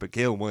first year. But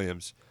Caleb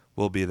Williams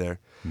will be there.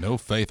 No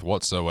faith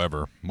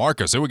whatsoever.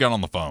 Marcus, who we got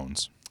on the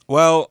phones?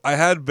 Well, I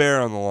had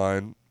Bear on the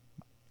line.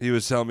 He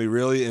was telling me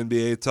really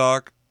NBA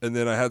talk, and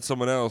then I had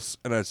someone else,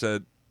 and I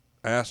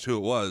asked who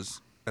it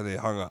was, and they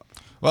hung up.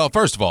 Well,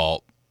 first of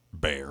all,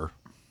 Bear,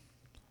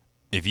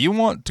 if you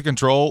want to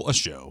control a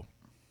show,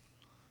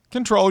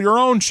 control your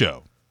own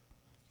show.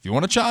 If you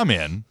want to chime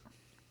in,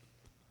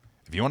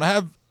 if you want to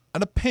have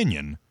an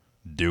opinion,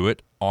 do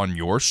it on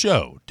your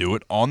show. Do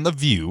it on The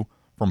View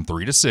from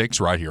 3 to 6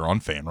 right here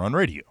on Fanrun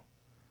Radio.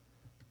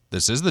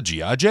 This is the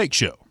G.I. Jake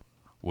Show.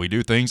 We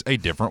do things a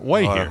different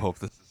way here. I hope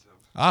this is him.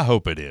 I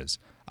hope it is.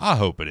 I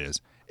hope it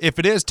is. If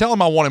it is, tell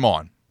him I want him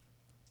on.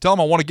 Tell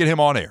him I want to get him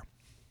on air.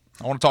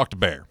 I want to talk to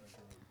Bear.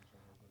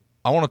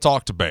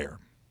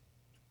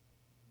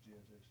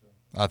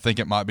 I think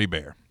it might be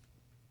Bear.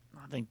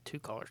 I think 2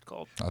 callers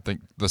called. I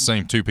think the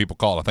same 2 people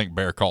called. I think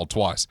Bear called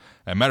twice.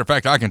 As a matter of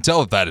fact, I can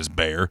tell that is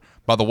Bear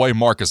by the way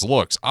Marcus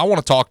looks. I want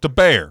to talk to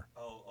Bear.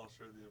 I'll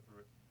share the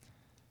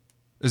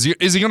information.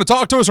 Is he going to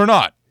talk to us or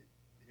not?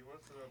 He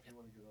wants to know if you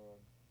want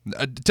to get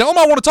on. Tell him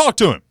I want to talk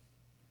to him.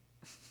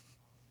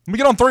 Let me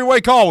get on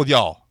 3-way call with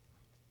y'all.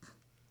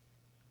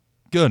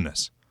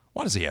 Goodness.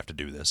 Why does he have to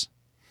do this?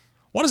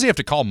 Why does he have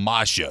to call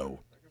my show?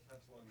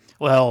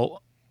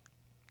 Well,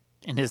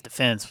 in his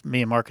defense,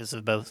 me and Marcus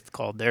have both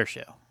called their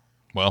show.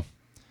 Well,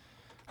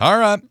 all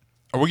right.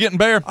 Are we getting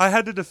Bear? I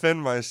had to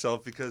defend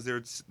myself because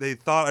they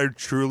thought I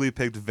truly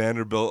picked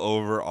Vanderbilt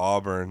over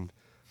Auburn.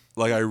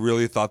 Like, I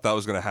really thought that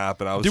was going to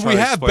happen. I was Do trying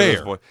we to have explain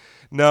Bear? this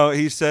No,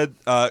 he said,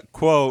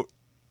 quote,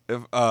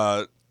 if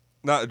not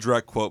a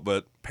direct quote,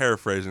 but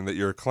paraphrasing, that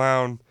you're a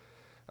clown.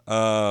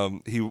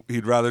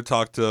 He'd rather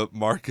talk to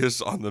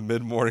Marcus on the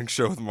mid-morning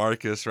show with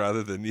Marcus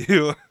rather than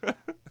you.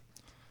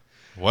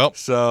 Well,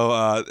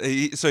 so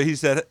he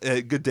said,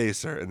 "Good day,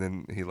 sir," and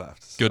then he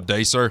left. So. Good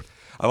day, sir.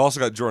 I've also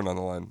got Jordan on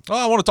the line. Oh,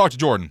 I want to talk to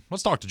Jordan.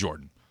 Let's talk to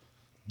Jordan.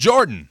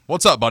 Jordan,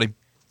 what's up, buddy?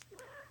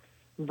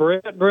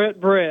 Brett.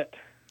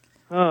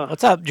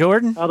 What's up,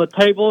 Jordan? How the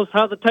tables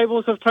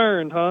have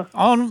turned, huh?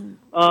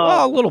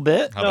 A little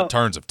bit. How the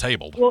turns have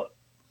tabled.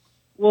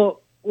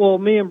 Well,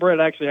 me and Brett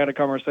actually had a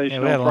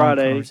conversation on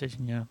Friday.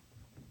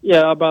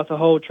 Yeah, about the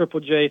whole Triple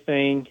J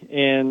thing,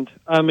 and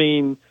I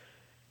mean,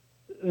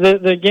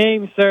 the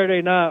game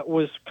Saturday night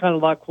was kind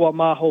of like what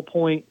my whole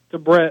point to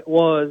Brett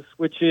was,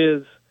 which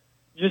is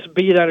just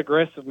be that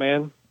aggressive,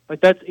 man.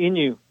 Like, that's in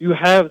you. You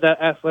have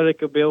that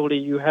athletic ability.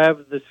 You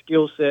have the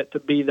skill set to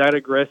be that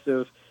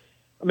aggressive.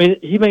 I mean,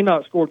 he may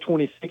not score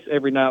 26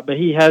 every night, but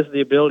he has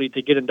the ability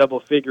to get in double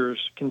figures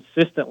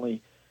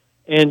consistently.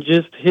 And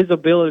just his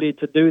ability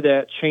to do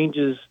that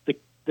changes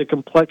the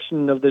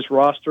complexion of this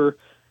roster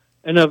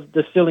and of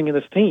the ceiling of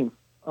this team.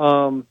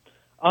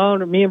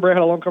 Me and Brett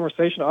had a long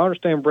conversation. I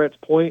understand Brett's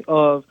point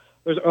of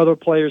there's other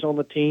players on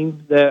the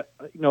team that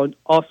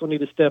also need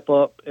to step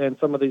up in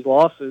some of these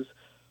losses.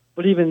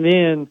 But even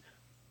then,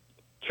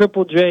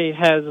 Triple J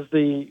has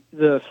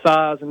the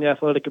size and the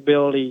athletic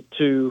ability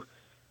to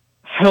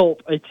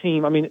help a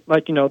team. I mean,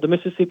 like, the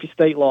Mississippi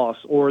State loss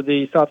or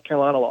the South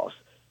Carolina loss.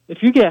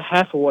 If you get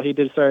half of what he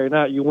did Saturday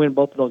night, you win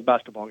both of those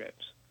basketball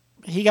games.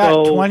 He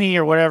got 20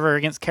 or whatever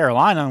against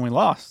Carolina, and we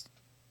lost.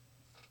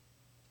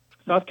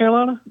 South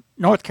Carolina?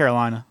 North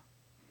Carolina.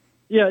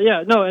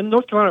 Yeah, no, and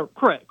North Carolina,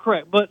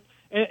 correct. But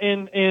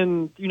and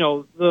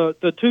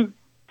the 2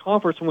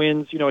 conference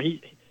wins,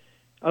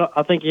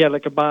 I think he had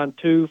like a combined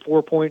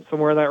 4 points,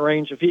 somewhere in that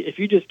range. If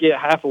you just get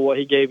half of what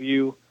he gave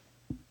you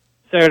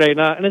Saturday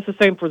night, and it's the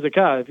same for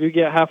Zakai. If you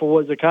get half of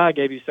what Zakai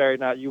gave you Saturday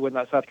night, you win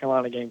that South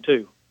Carolina game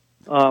too.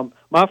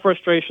 My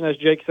frustration, as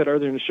Jake said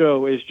earlier in the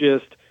show, is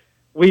just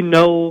we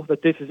know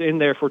that this is in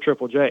there for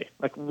Triple J.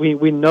 Like, we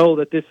know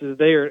that this is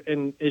there,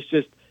 and it's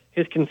just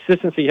his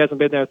consistency hasn't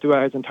been there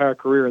throughout his entire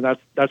career, and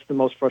that's the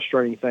most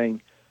frustrating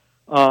thing.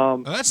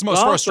 That's the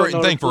most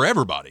frustrating thing for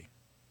everybody.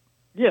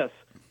 Yes.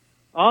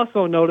 I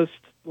also noticed,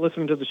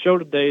 listening to the show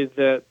today,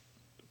 that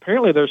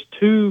apparently there's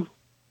 2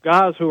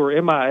 guys who are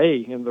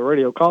MIA in the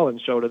radio call-in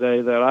show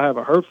today that I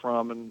haven't heard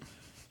from, and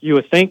you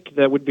would think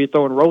that would be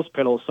throwing rose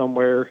petals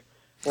somewhere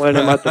when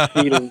I'm at the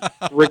feet of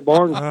Rick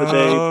Barnes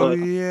today. Oh,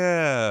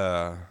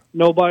 yeah.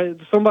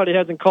 Somebody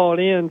hasn't called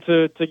in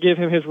to give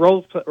him his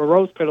rose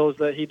petals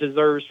that he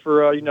deserves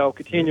for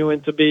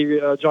continuing to be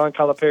John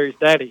Calipari's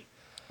daddy.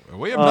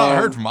 We have not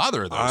heard from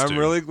either of those I'm 2.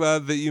 really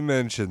glad that you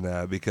mentioned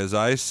that, because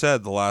I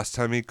said the last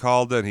time he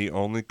called in, he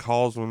only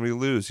calls when we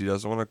lose. He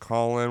doesn't want to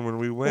call in when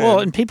we win. Well,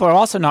 and people are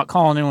also not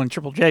calling in when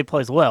Triple J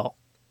plays well.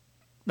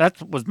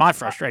 That was my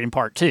frustrating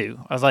part too.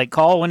 I was like,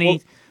 call when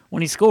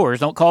when he scores.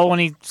 Don't call when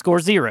he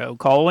scores 0.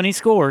 Call when he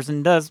scores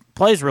and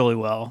plays really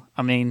well.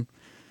 I mean,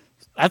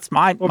 that's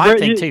my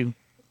thing too.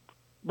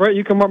 Brett,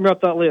 you can mark me off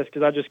that list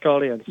because I just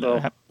called in,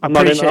 so I'm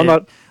not in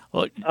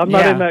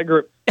that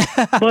group.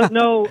 But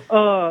no,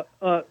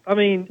 I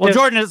mean,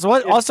 Jordan, is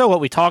what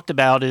we talked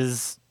about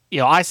is,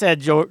 I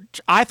said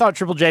I thought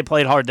Triple J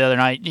played hard the other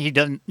night. He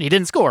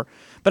didn't score,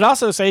 but I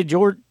also say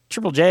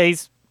Triple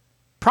J's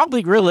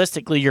probably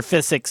realistically your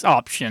fifth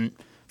option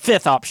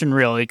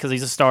really because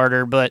he's a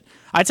starter. But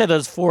I'd say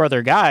those 4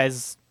 other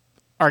guys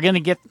are going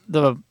to get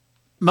the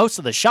most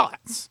of the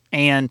shots,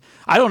 and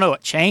I don't know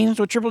what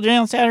changed with Triple J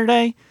on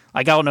Saturday.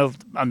 Like, I don't know if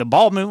the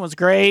ball movement was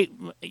great,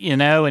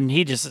 and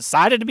he just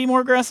decided to be more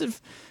aggressive.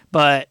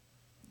 But,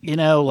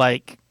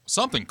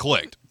 something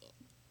clicked.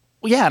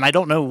 Yeah, and I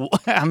don't know.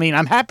 I mean,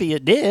 I'm happy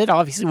it did.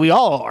 Obviously, we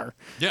all are.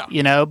 Yeah.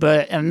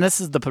 And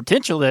this is the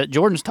potential that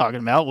Jordan's talking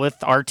about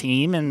with our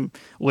team and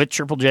with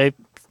Triple J,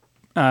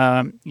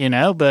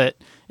 but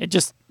it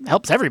just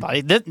helps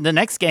everybody. The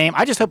next game,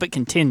 I just hope it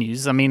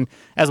continues. I mean,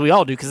 as we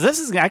all do, because this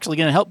is actually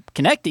going to help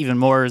connect even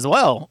more as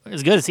well.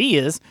 As good as he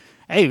is,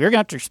 hey, you're going to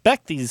have to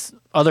respect these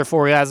other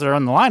 4 guys that are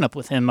on the lineup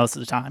with him most of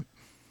the time.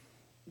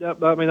 Yeah,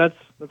 I mean, that's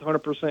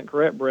 100%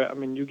 correct, Brett. I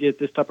mean, you get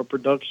this type of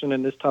production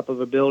and this type of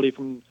ability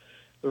from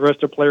the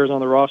rest of the players on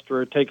the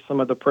roster. It takes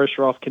some of the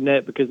pressure off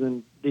Connect because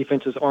then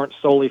defenses aren't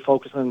solely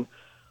focusing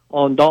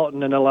on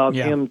Dalton and allows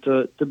him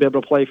to be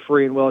able to play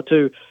free and well,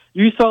 too.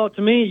 You saw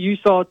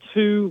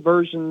 2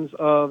 versions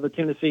of the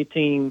Tennessee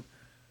team.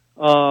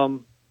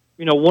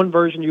 One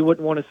version you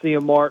wouldn't want to see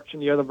in March,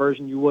 and the other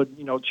version you would.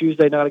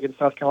 Tuesday night against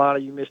South Carolina,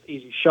 you missed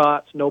easy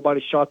shots.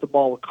 Nobody shot the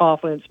ball with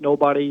confidence.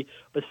 Nobody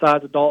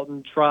besides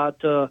Dalton tried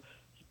to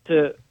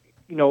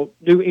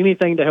do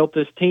anything to help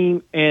this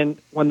team. And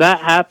when that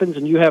happens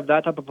and you have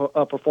that type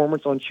of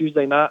performance on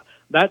Tuesday night,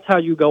 that's how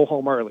you go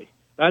home early.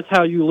 That's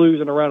how you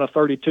lose in a round of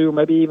 32,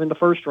 maybe even the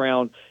first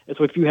round, is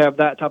if you have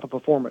that type of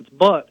performance.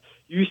 But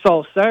you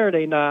saw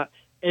Saturday night,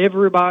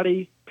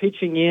 everybody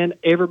pitching in,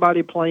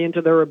 everybody playing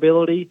to their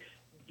ability,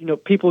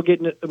 people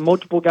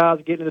multiple guys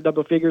getting into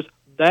double figures.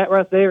 That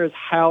right there is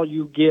how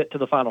you get to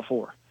the Final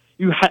Four.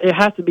 It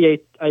has to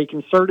be a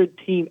concerted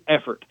team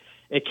effort.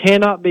 It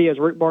cannot be, as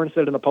Rick Barnes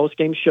said in the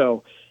post-game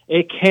show,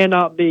 it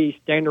cannot be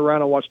stand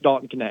around and watch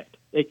Dalton connect.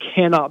 It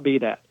cannot be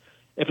that.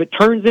 If it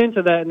turns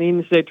into that in the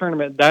NCAA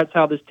tournament, that's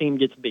how this team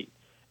gets beat.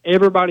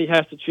 Everybody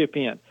has to chip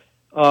in.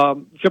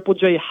 Triple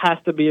J has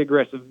to be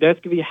aggressive.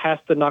 Vescovy has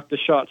to knock the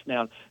shots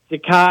down.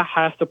 Zakai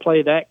has to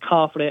play that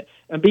confident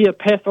and be a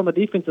pest on the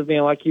defensive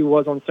end like he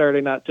was on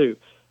Saturday night too.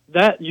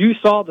 That you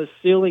saw the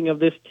ceiling of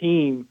this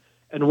team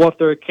and what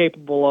they're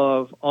capable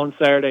of on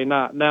Saturday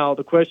night. Now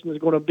the question is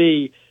going to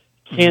be,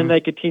 can they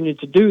continue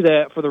to do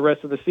that for the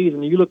rest of the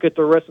season? You look at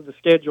the rest of the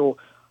schedule,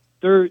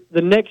 the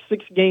next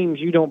 6 games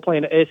you don't play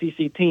an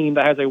SEC team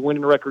that has a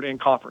winning record in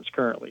conference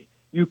currently.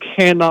 You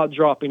cannot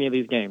drop any of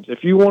these games.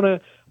 If you want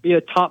to be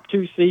a top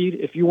 2 seed,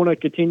 if you want to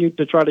continue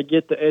to try to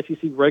get the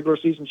SEC regular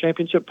season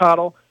championship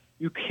title,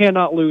 you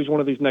cannot lose one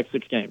of these next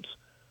 6 games.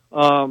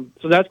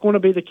 So that's going to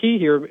be the key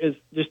here, is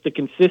just the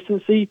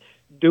consistency,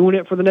 doing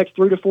it for the next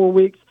 3 to 4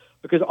 weeks.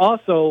 Because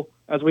also,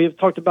 as we have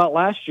talked about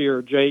last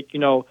year, Jake,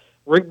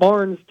 Rick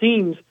Barnes'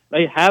 teams,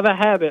 they have a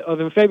habit of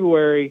in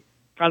February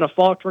kind of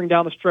faltering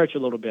down the stretch a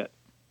little bit.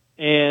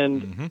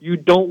 And you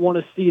don't want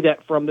to see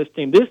that from this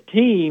team. This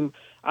team,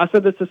 I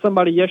said this to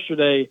somebody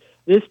yesterday,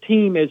 this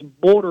team is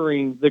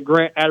bordering the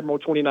Grant Admiral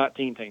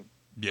 2019 team.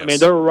 Yes. I mean,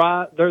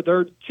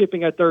 they're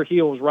chipping at their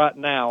heels right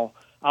now.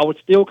 I would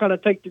still kind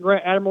of take the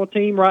Grant Admiral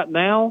team right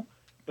now,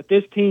 but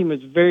this team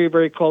is very,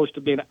 very close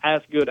to being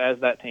as good as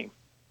that team.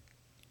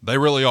 They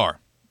really are.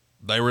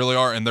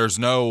 And there's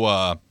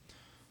no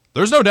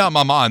doubt in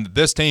my mind that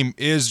this team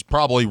is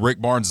probably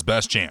Rick Barnes'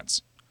 best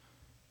chance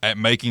at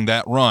making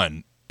that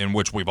run in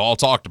which we've all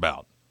talked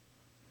about.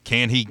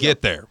 Can he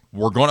get there?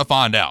 We're going to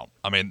find out.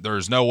 I mean,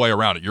 there's no way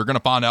around it. You're going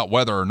to find out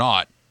whether or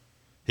not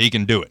he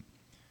can do it.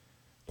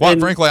 Quite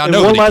frankly, I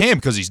know that he can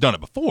because he's done it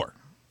before.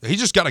 He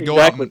just got to go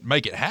out and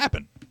make it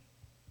happen.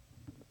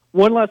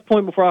 One last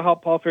point before I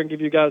hop off here and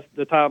give you guys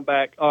the time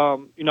back.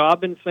 I've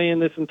been saying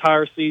this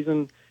entire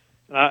season,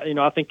 and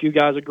I think you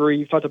guys agree.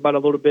 You've talked about it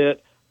a little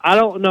bit. I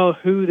don't know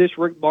who this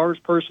Rick Barnes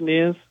person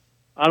is.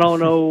 I don't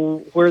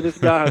know where this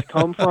guy has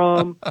come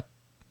from,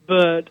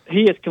 but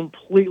he has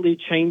completely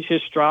changed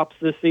his stripes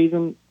this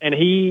season, and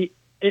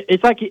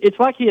it's like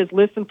he has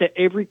listened to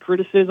every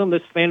criticism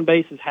this fan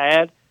base has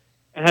had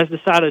and has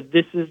decided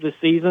this is the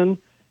season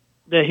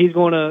that he's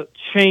going to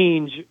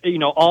change,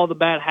 all the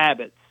bad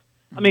habits.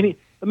 I mean,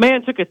 the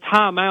man took a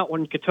timeout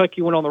when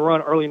Kentucky went on the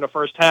run early in the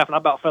first half, and I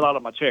about fell out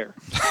of my chair.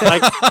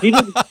 Like he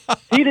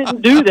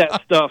didn't do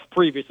that stuff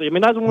previously. I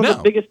mean, that's one of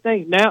the biggest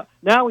things.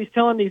 Now he's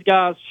telling these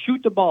guys,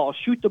 shoot the ball.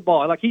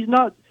 Like he's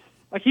not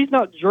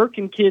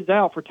jerking kids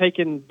out for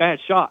taking bad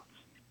shots.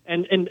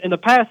 And in the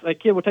past, a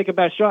kid would take a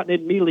bad shot and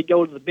they'd immediately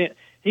go to the bench.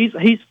 He's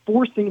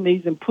forcing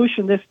these and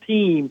pushing this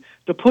team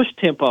to push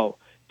tempo,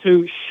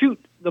 to shoot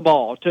the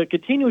ball, to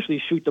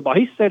continuously shoot the ball.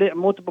 He said it in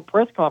multiple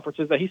press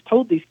conferences that he's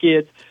told these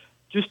kids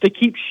just to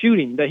keep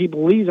shooting, that he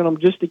believes in them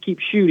just to keep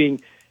shooting.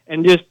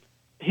 And just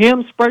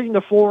him spreading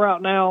the floor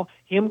out now,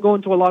 him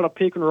going to a lot of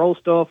pick and roll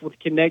stuff with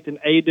Connect and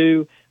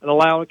Adu and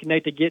allowing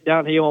Connect to get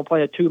downhill and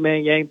play a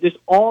two-man game. Just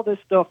all this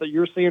stuff that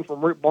you're seeing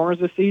from Rick Barnes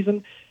this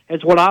season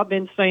is what I've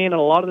been saying and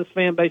a lot of this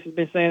fan base has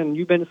been saying, and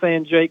you've been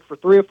saying, Jake, for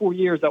 3 or 4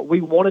 years that we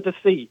wanted to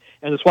see.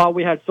 And that's why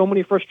we had so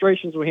many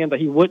frustrations with him that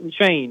he wouldn't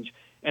change.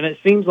 And it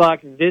seems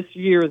like this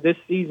year, this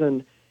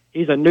season,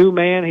 he's a new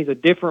man. He's a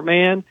different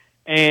man.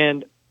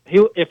 And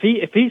if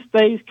he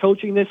stays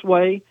coaching this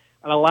way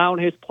and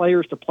allowing his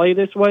players to play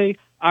this way,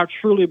 I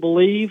truly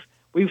believe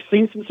we've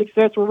seen some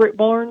success with Rick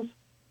Barnes,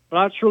 but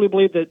I truly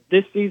believe that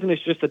this season is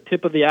just the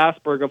tip of the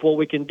iceberg of what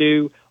we can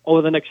do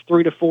over the next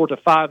 3 to 4 to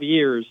 5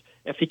 years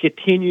if he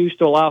continues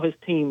to allow his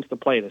teams to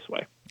play this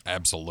way.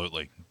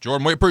 Absolutely.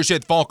 Jordan, we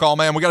appreciate the phone call,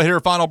 man. We got to hear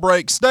a final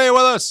break. Stay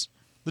with us.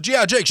 The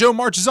G.I. Jake Show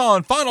marches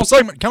on. Final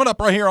segment coming up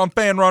right here on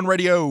Fanrun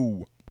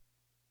Radio.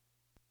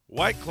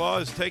 White Claw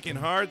is taking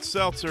hard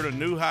seltzer to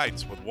new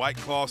heights with White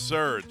Claw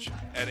Surge.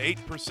 At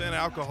 8%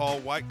 alcohol,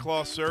 White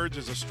Claw Surge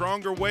is a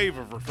stronger wave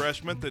of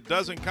refreshment that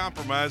doesn't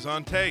compromise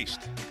on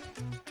taste.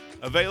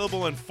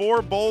 Available in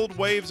 4 bold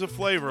waves of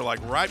flavor like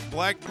ripe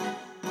black...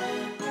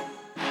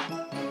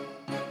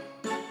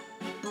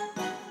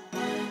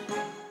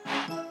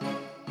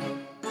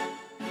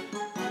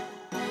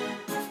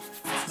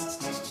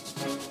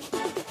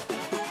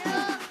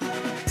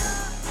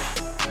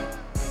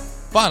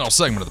 Final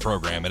segment of the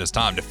program. It is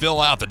time to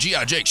fill out the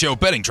G.I. Jake Show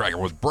betting tracker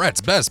with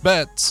Brett's Best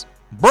Bets.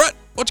 Brett,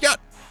 what you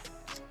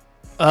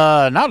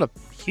got? Not a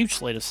huge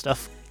slate of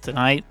stuff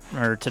tonight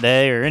or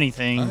today or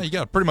anything. You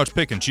got to pretty much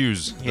pick and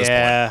choose.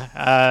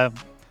 Got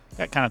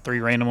kind of 3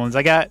 random ones.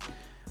 I'm going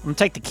to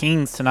take the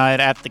Kings tonight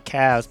at the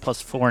Cavs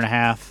plus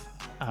 4.5.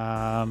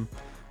 I'm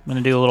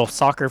going to do a little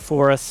soccer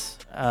for us.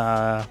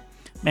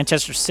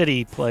 Manchester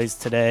City plays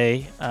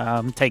today.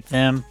 Take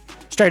them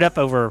straight up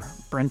over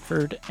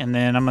Brentford, and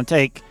then I'm going to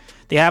take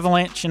the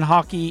Avalanche in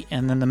hockey,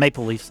 and then the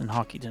Maple Leafs in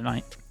hockey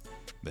tonight.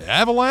 The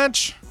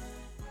Avalanche?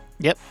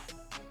 Yep.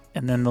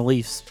 And then the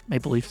Leafs,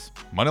 Maple Leafs.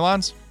 Money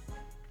lines?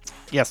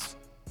 Yes.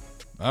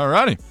 All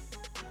righty.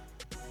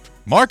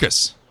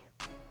 Marcus.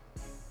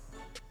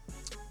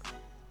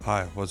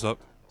 Hi, what's up?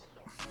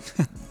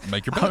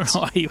 Make your picks.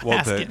 Why are you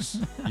asking? Picks?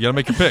 You got to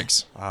make your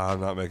picks. I'm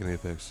not making any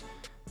picks.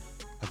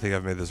 I think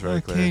I've made this very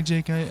clear. Okay,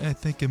 Jake, I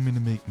think I'm going to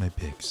make my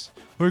picks.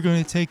 We're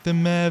going to take the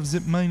Mavs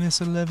at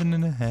minus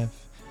 11.5.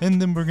 And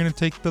then we're going to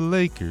take the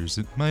Lakers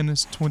at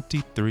minus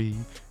 23.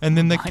 And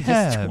then the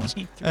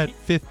Cavs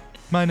at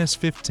minus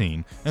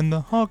 15. And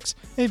the Hawks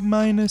at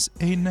minus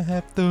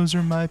 8.5. Those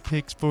are my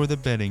picks for the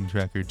betting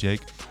tracker, Jake.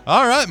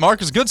 All right,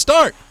 Marcus, good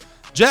start.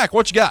 Jack,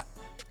 what you got?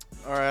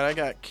 All right, I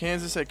got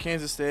Kansas at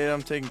Kansas State.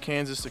 I'm taking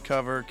Kansas to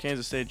cover.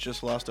 Kansas State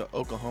just lost to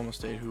Oklahoma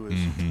State, who is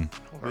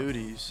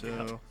booty,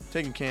 so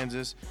taking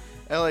Kansas.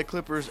 LA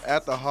Clippers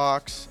at the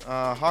Hawks.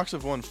 Hawks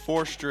have won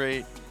 4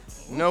 straight.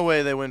 No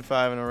way they win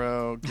 5 in a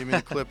row. Give me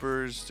the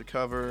Clippers to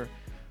cover.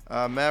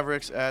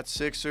 Mavericks at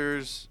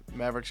Sixers.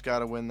 Mavericks got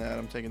to win that.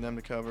 I'm taking them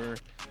to cover.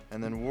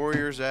 And then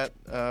Warriors at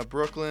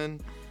Brooklyn.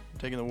 I'm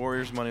taking the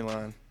Warriors money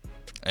line.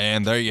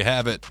 And there you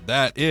have it.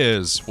 That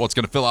is what's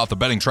going to fill out the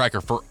betting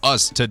tracker for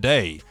us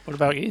today. What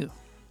about you?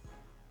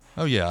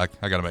 Oh, yeah,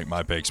 I got to make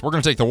my picks. We're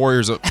going to take the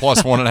Warriors at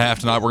plus 1.5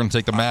 tonight. We're going to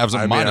take the Mavs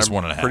at minus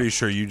 1.5. Pretty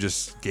sure you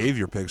just gave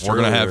your picks. We're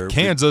going to have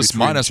Kansas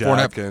minus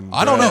 4.5.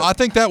 I don't know. I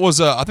think that was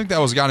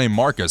a guy named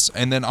Marcus.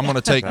 And then I'm going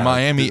to take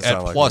Miami at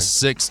plus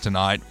 6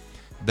 tonight.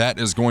 That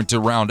is going to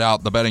round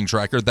out the betting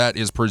tracker. That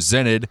is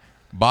presented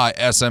by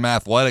SM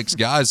Athletics.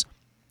 Guys,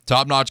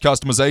 top-notch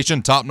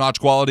customization, top-notch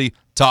quality,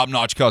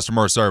 top-notch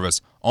customer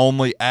service.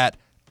 Only at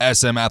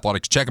SM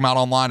Athletics. Check them out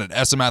online at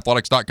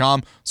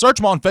smathletics.com. Search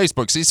them on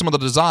Facebook. See some of the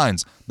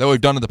designs that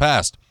we've done in the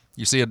past.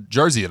 You see a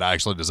jersey that I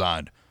actually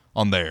designed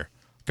on there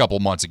a couple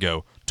months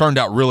ago. Turned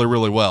out really,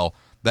 really well.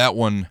 That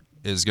one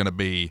is going to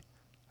be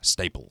a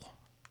staple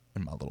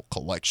in my little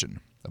collection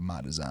of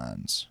my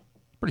designs.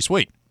 Pretty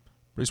sweet.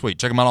 Pretty sweet.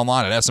 Check them out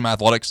online at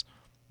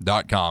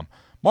smathletics.com.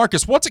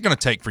 Marcus, what's it going to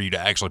take for you to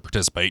actually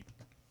participate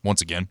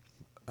once again?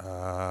 We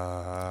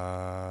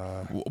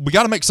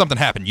got to make something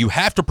happen. You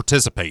have to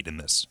participate in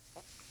this.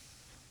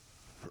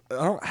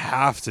 I don't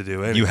have to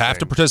do anything. You have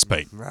to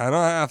participate. I don't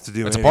have to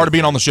do anything. It's a part of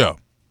being on the show.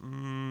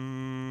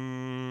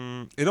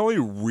 It only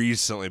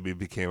recently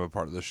became a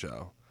part of the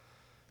show.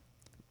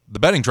 The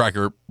betting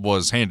tracker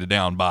was handed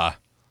down by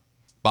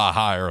a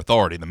higher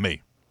authority than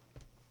me.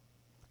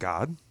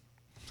 God?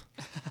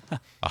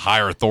 A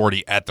higher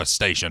authority at the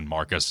station,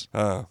 Marcus.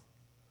 Well,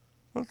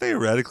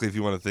 theoretically, if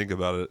you want to think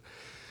about it,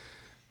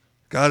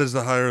 God is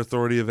the higher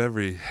authority of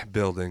every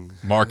building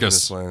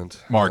Marcus, in this land.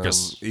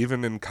 Marcus.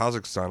 Even in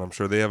Kazakhstan, I'm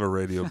sure they have a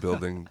radio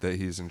building that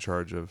he's in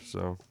charge of.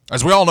 So,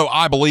 as we all know,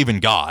 I believe in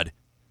God.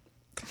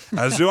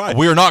 As do I.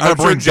 We are not going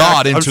to bring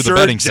God into the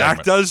betting segment.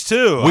 Jack does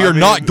too. We are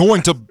not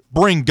going to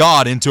bring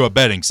God into a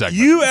betting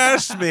segment. You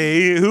asked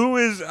me who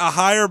is a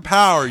higher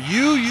power.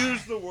 You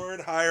used the word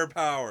higher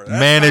power. That's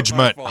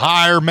management,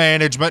 higher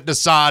management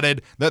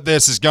decided that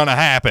this is going to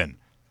happen.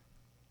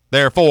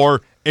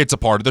 Therefore, it's a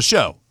part of the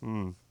show.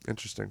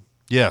 Interesting.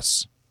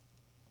 Yes.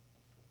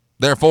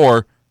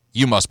 Therefore,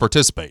 you must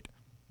participate.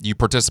 You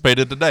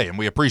participated today, and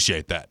we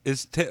appreciate that.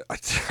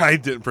 I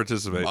didn't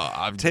participate.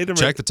 Tatum,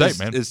 check the tape,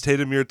 man. Is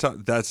Tatum your top?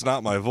 That's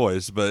not my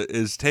voice, but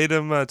is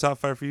Tatum top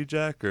 5 for you,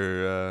 Jack?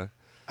 Or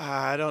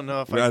I don't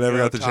know if I never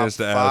got the chance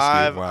to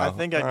ask you. Wow. I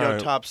think I'd go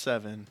top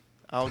 7.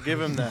 I'll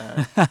give him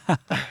that.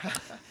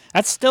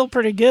 That's still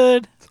pretty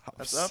good.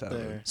 That's up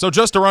there. So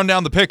just to run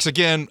down the picks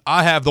again,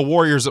 I have the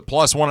Warriors at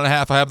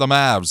 +1.5. I have the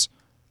Mavs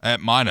at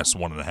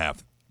 -1.5.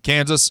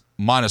 Kansas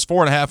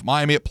 -4.5.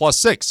 Miami at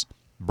 +6.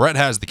 Brett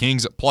has the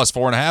Kings at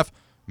 +4.5.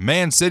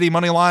 Man City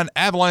money line,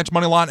 Avalanche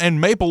money line,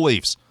 and Maple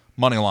Leafs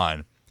money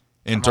line.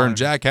 In turn,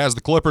 Jack has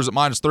the Clippers at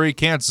 -3,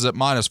 Kansas at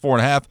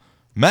 -4.5,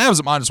 Mavs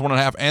at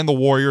 -1.5, and the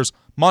Warriors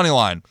money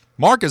line.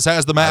 Marcus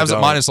has the Mavs at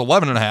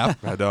 -11.5.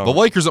 I don't. The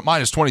Lakers at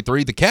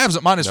 -23, the Cavs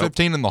at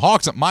 -15, and the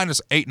Hawks at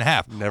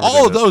 -8.5. Never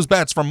All of did it. those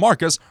bets from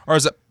Marcus are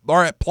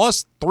at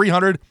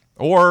 +300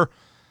 or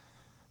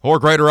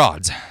greater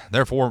odds.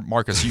 Therefore,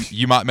 Marcus,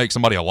 you might make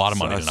somebody a lot of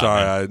money tonight.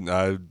 Sorry,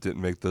 I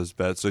didn't make those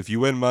bets. So if you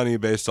win money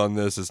based on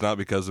this, it's not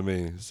because of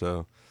me.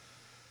 So,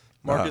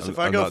 Marcus, if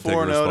I go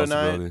 4-0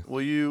 tonight,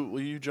 will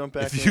you jump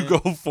back in? If you go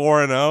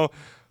 4-0,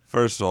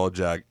 first of all,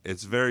 Jack,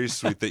 it's very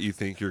sweet that you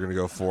think you're going to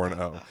go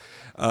 4-0.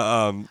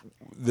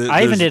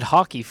 I even did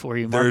hockey for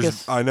you,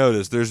 Marcus. I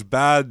noticed there's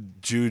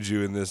bad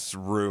juju in this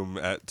room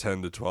at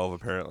 10 to 12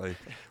 apparently,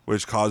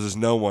 which causes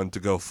no one to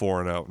go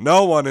 4-0.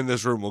 No one in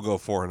this room will go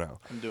 4-0.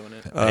 I'm doing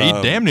it. He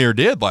damn near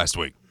did last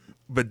week.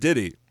 But did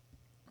he?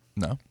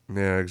 No.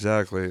 Yeah,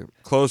 exactly.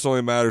 Close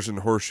only matters in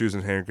horseshoes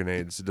and hand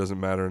grenades. It doesn't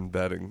matter in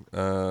betting.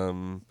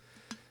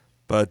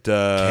 But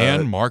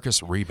can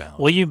Marcus rebound?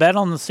 Will you bet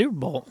on the Super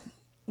Bowl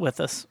with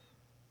us?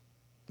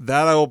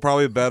 That I will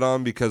probably bet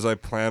on because I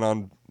plan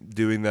on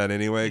doing that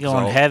anyway. You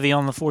going heavy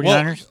on the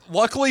 49ers?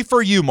 Well, luckily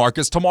for you,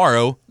 Marcus,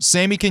 tomorrow,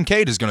 Sammy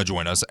Kincaid is going to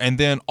join us. And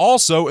then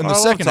also in the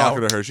second hour. I love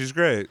talking to her. She's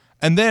great.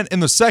 And then in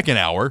the second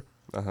hour,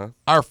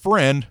 our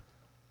friend,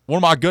 one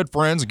of my good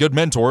friends and good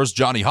mentors,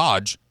 Johnny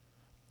Hodge,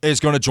 is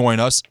going to join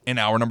us in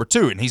hour number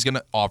 2. And he's going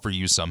to offer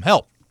you some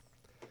help.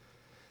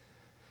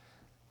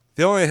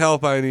 The only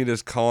help I need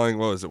is calling,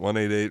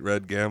 188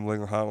 Red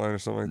Gambling Hotline or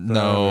something like that?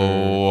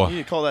 No. You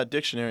need to call that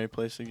dictionary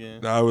place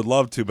again. I would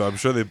love to, but I'm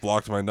sure they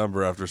blocked my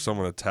number after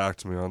someone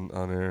attacked me on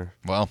air.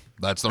 Well,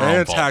 that's their own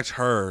own fault. They attacked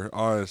her,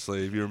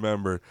 honestly, if you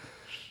remember.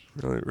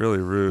 Really, really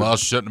rude. Well,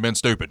 she shouldn't have been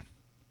stupid.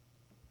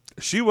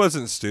 She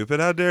wasn't stupid.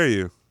 How dare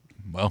you?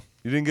 Well,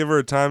 you didn't give her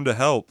a time to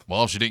help.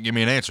 Well, she didn't give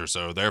me an answer,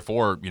 so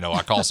therefore,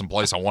 I call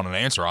someplace I want an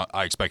answer.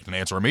 I expect an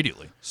answer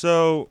immediately.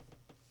 So,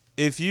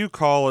 if you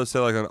call, let's say,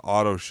 like an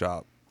auto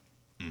shop,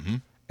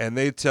 and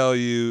they tell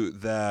you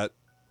that,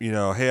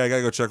 hey, I got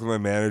to go check with my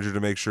manager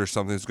to make sure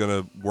something's going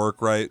to work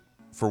right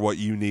for what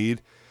you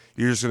need,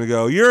 you're just going to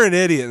go, you're an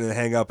idiot, and then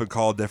hang up and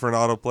call a different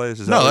auto place?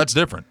 No, that's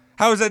different.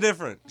 How is that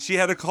different? She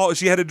had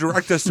to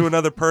direct us to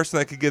another person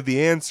that could give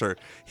the answer.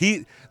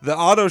 The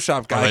auto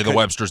shop guy. Are they the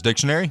Webster's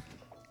Dictionary?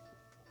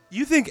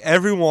 You think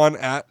everyone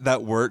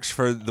that works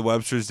for the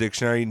Webster's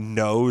Dictionary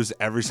knows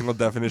every single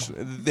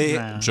definition?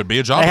 It should be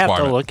a job requirement.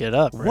 They have to look it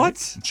up. Right?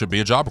 What? It should be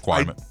a job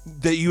requirement.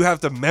 That you have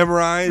to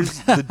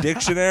memorize the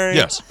dictionary?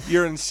 Yes.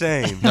 You're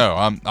insane. No,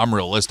 I'm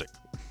realistic.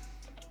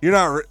 You're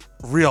not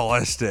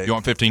realistic. You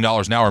want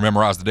 $15 an hour to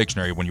memorize the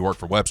dictionary when you work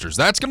for Webster's.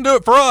 That's going to do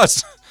it for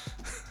us.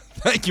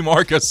 Thank you,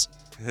 Marcus.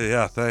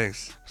 Yeah,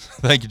 thanks.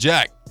 Thank you,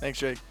 Jack. Thanks,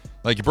 Jake.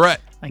 Thank you,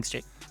 Brett. Thanks,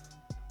 Jake.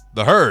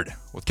 The Herd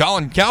with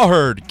Colin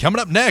Cowherd coming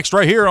up next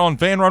right here on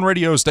Fanrun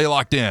Radio. Stay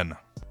locked in.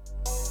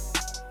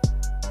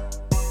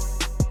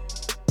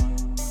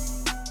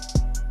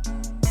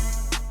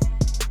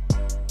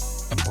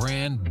 A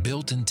brand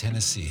built in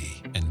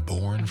Tennessee and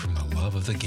born from the love of the game.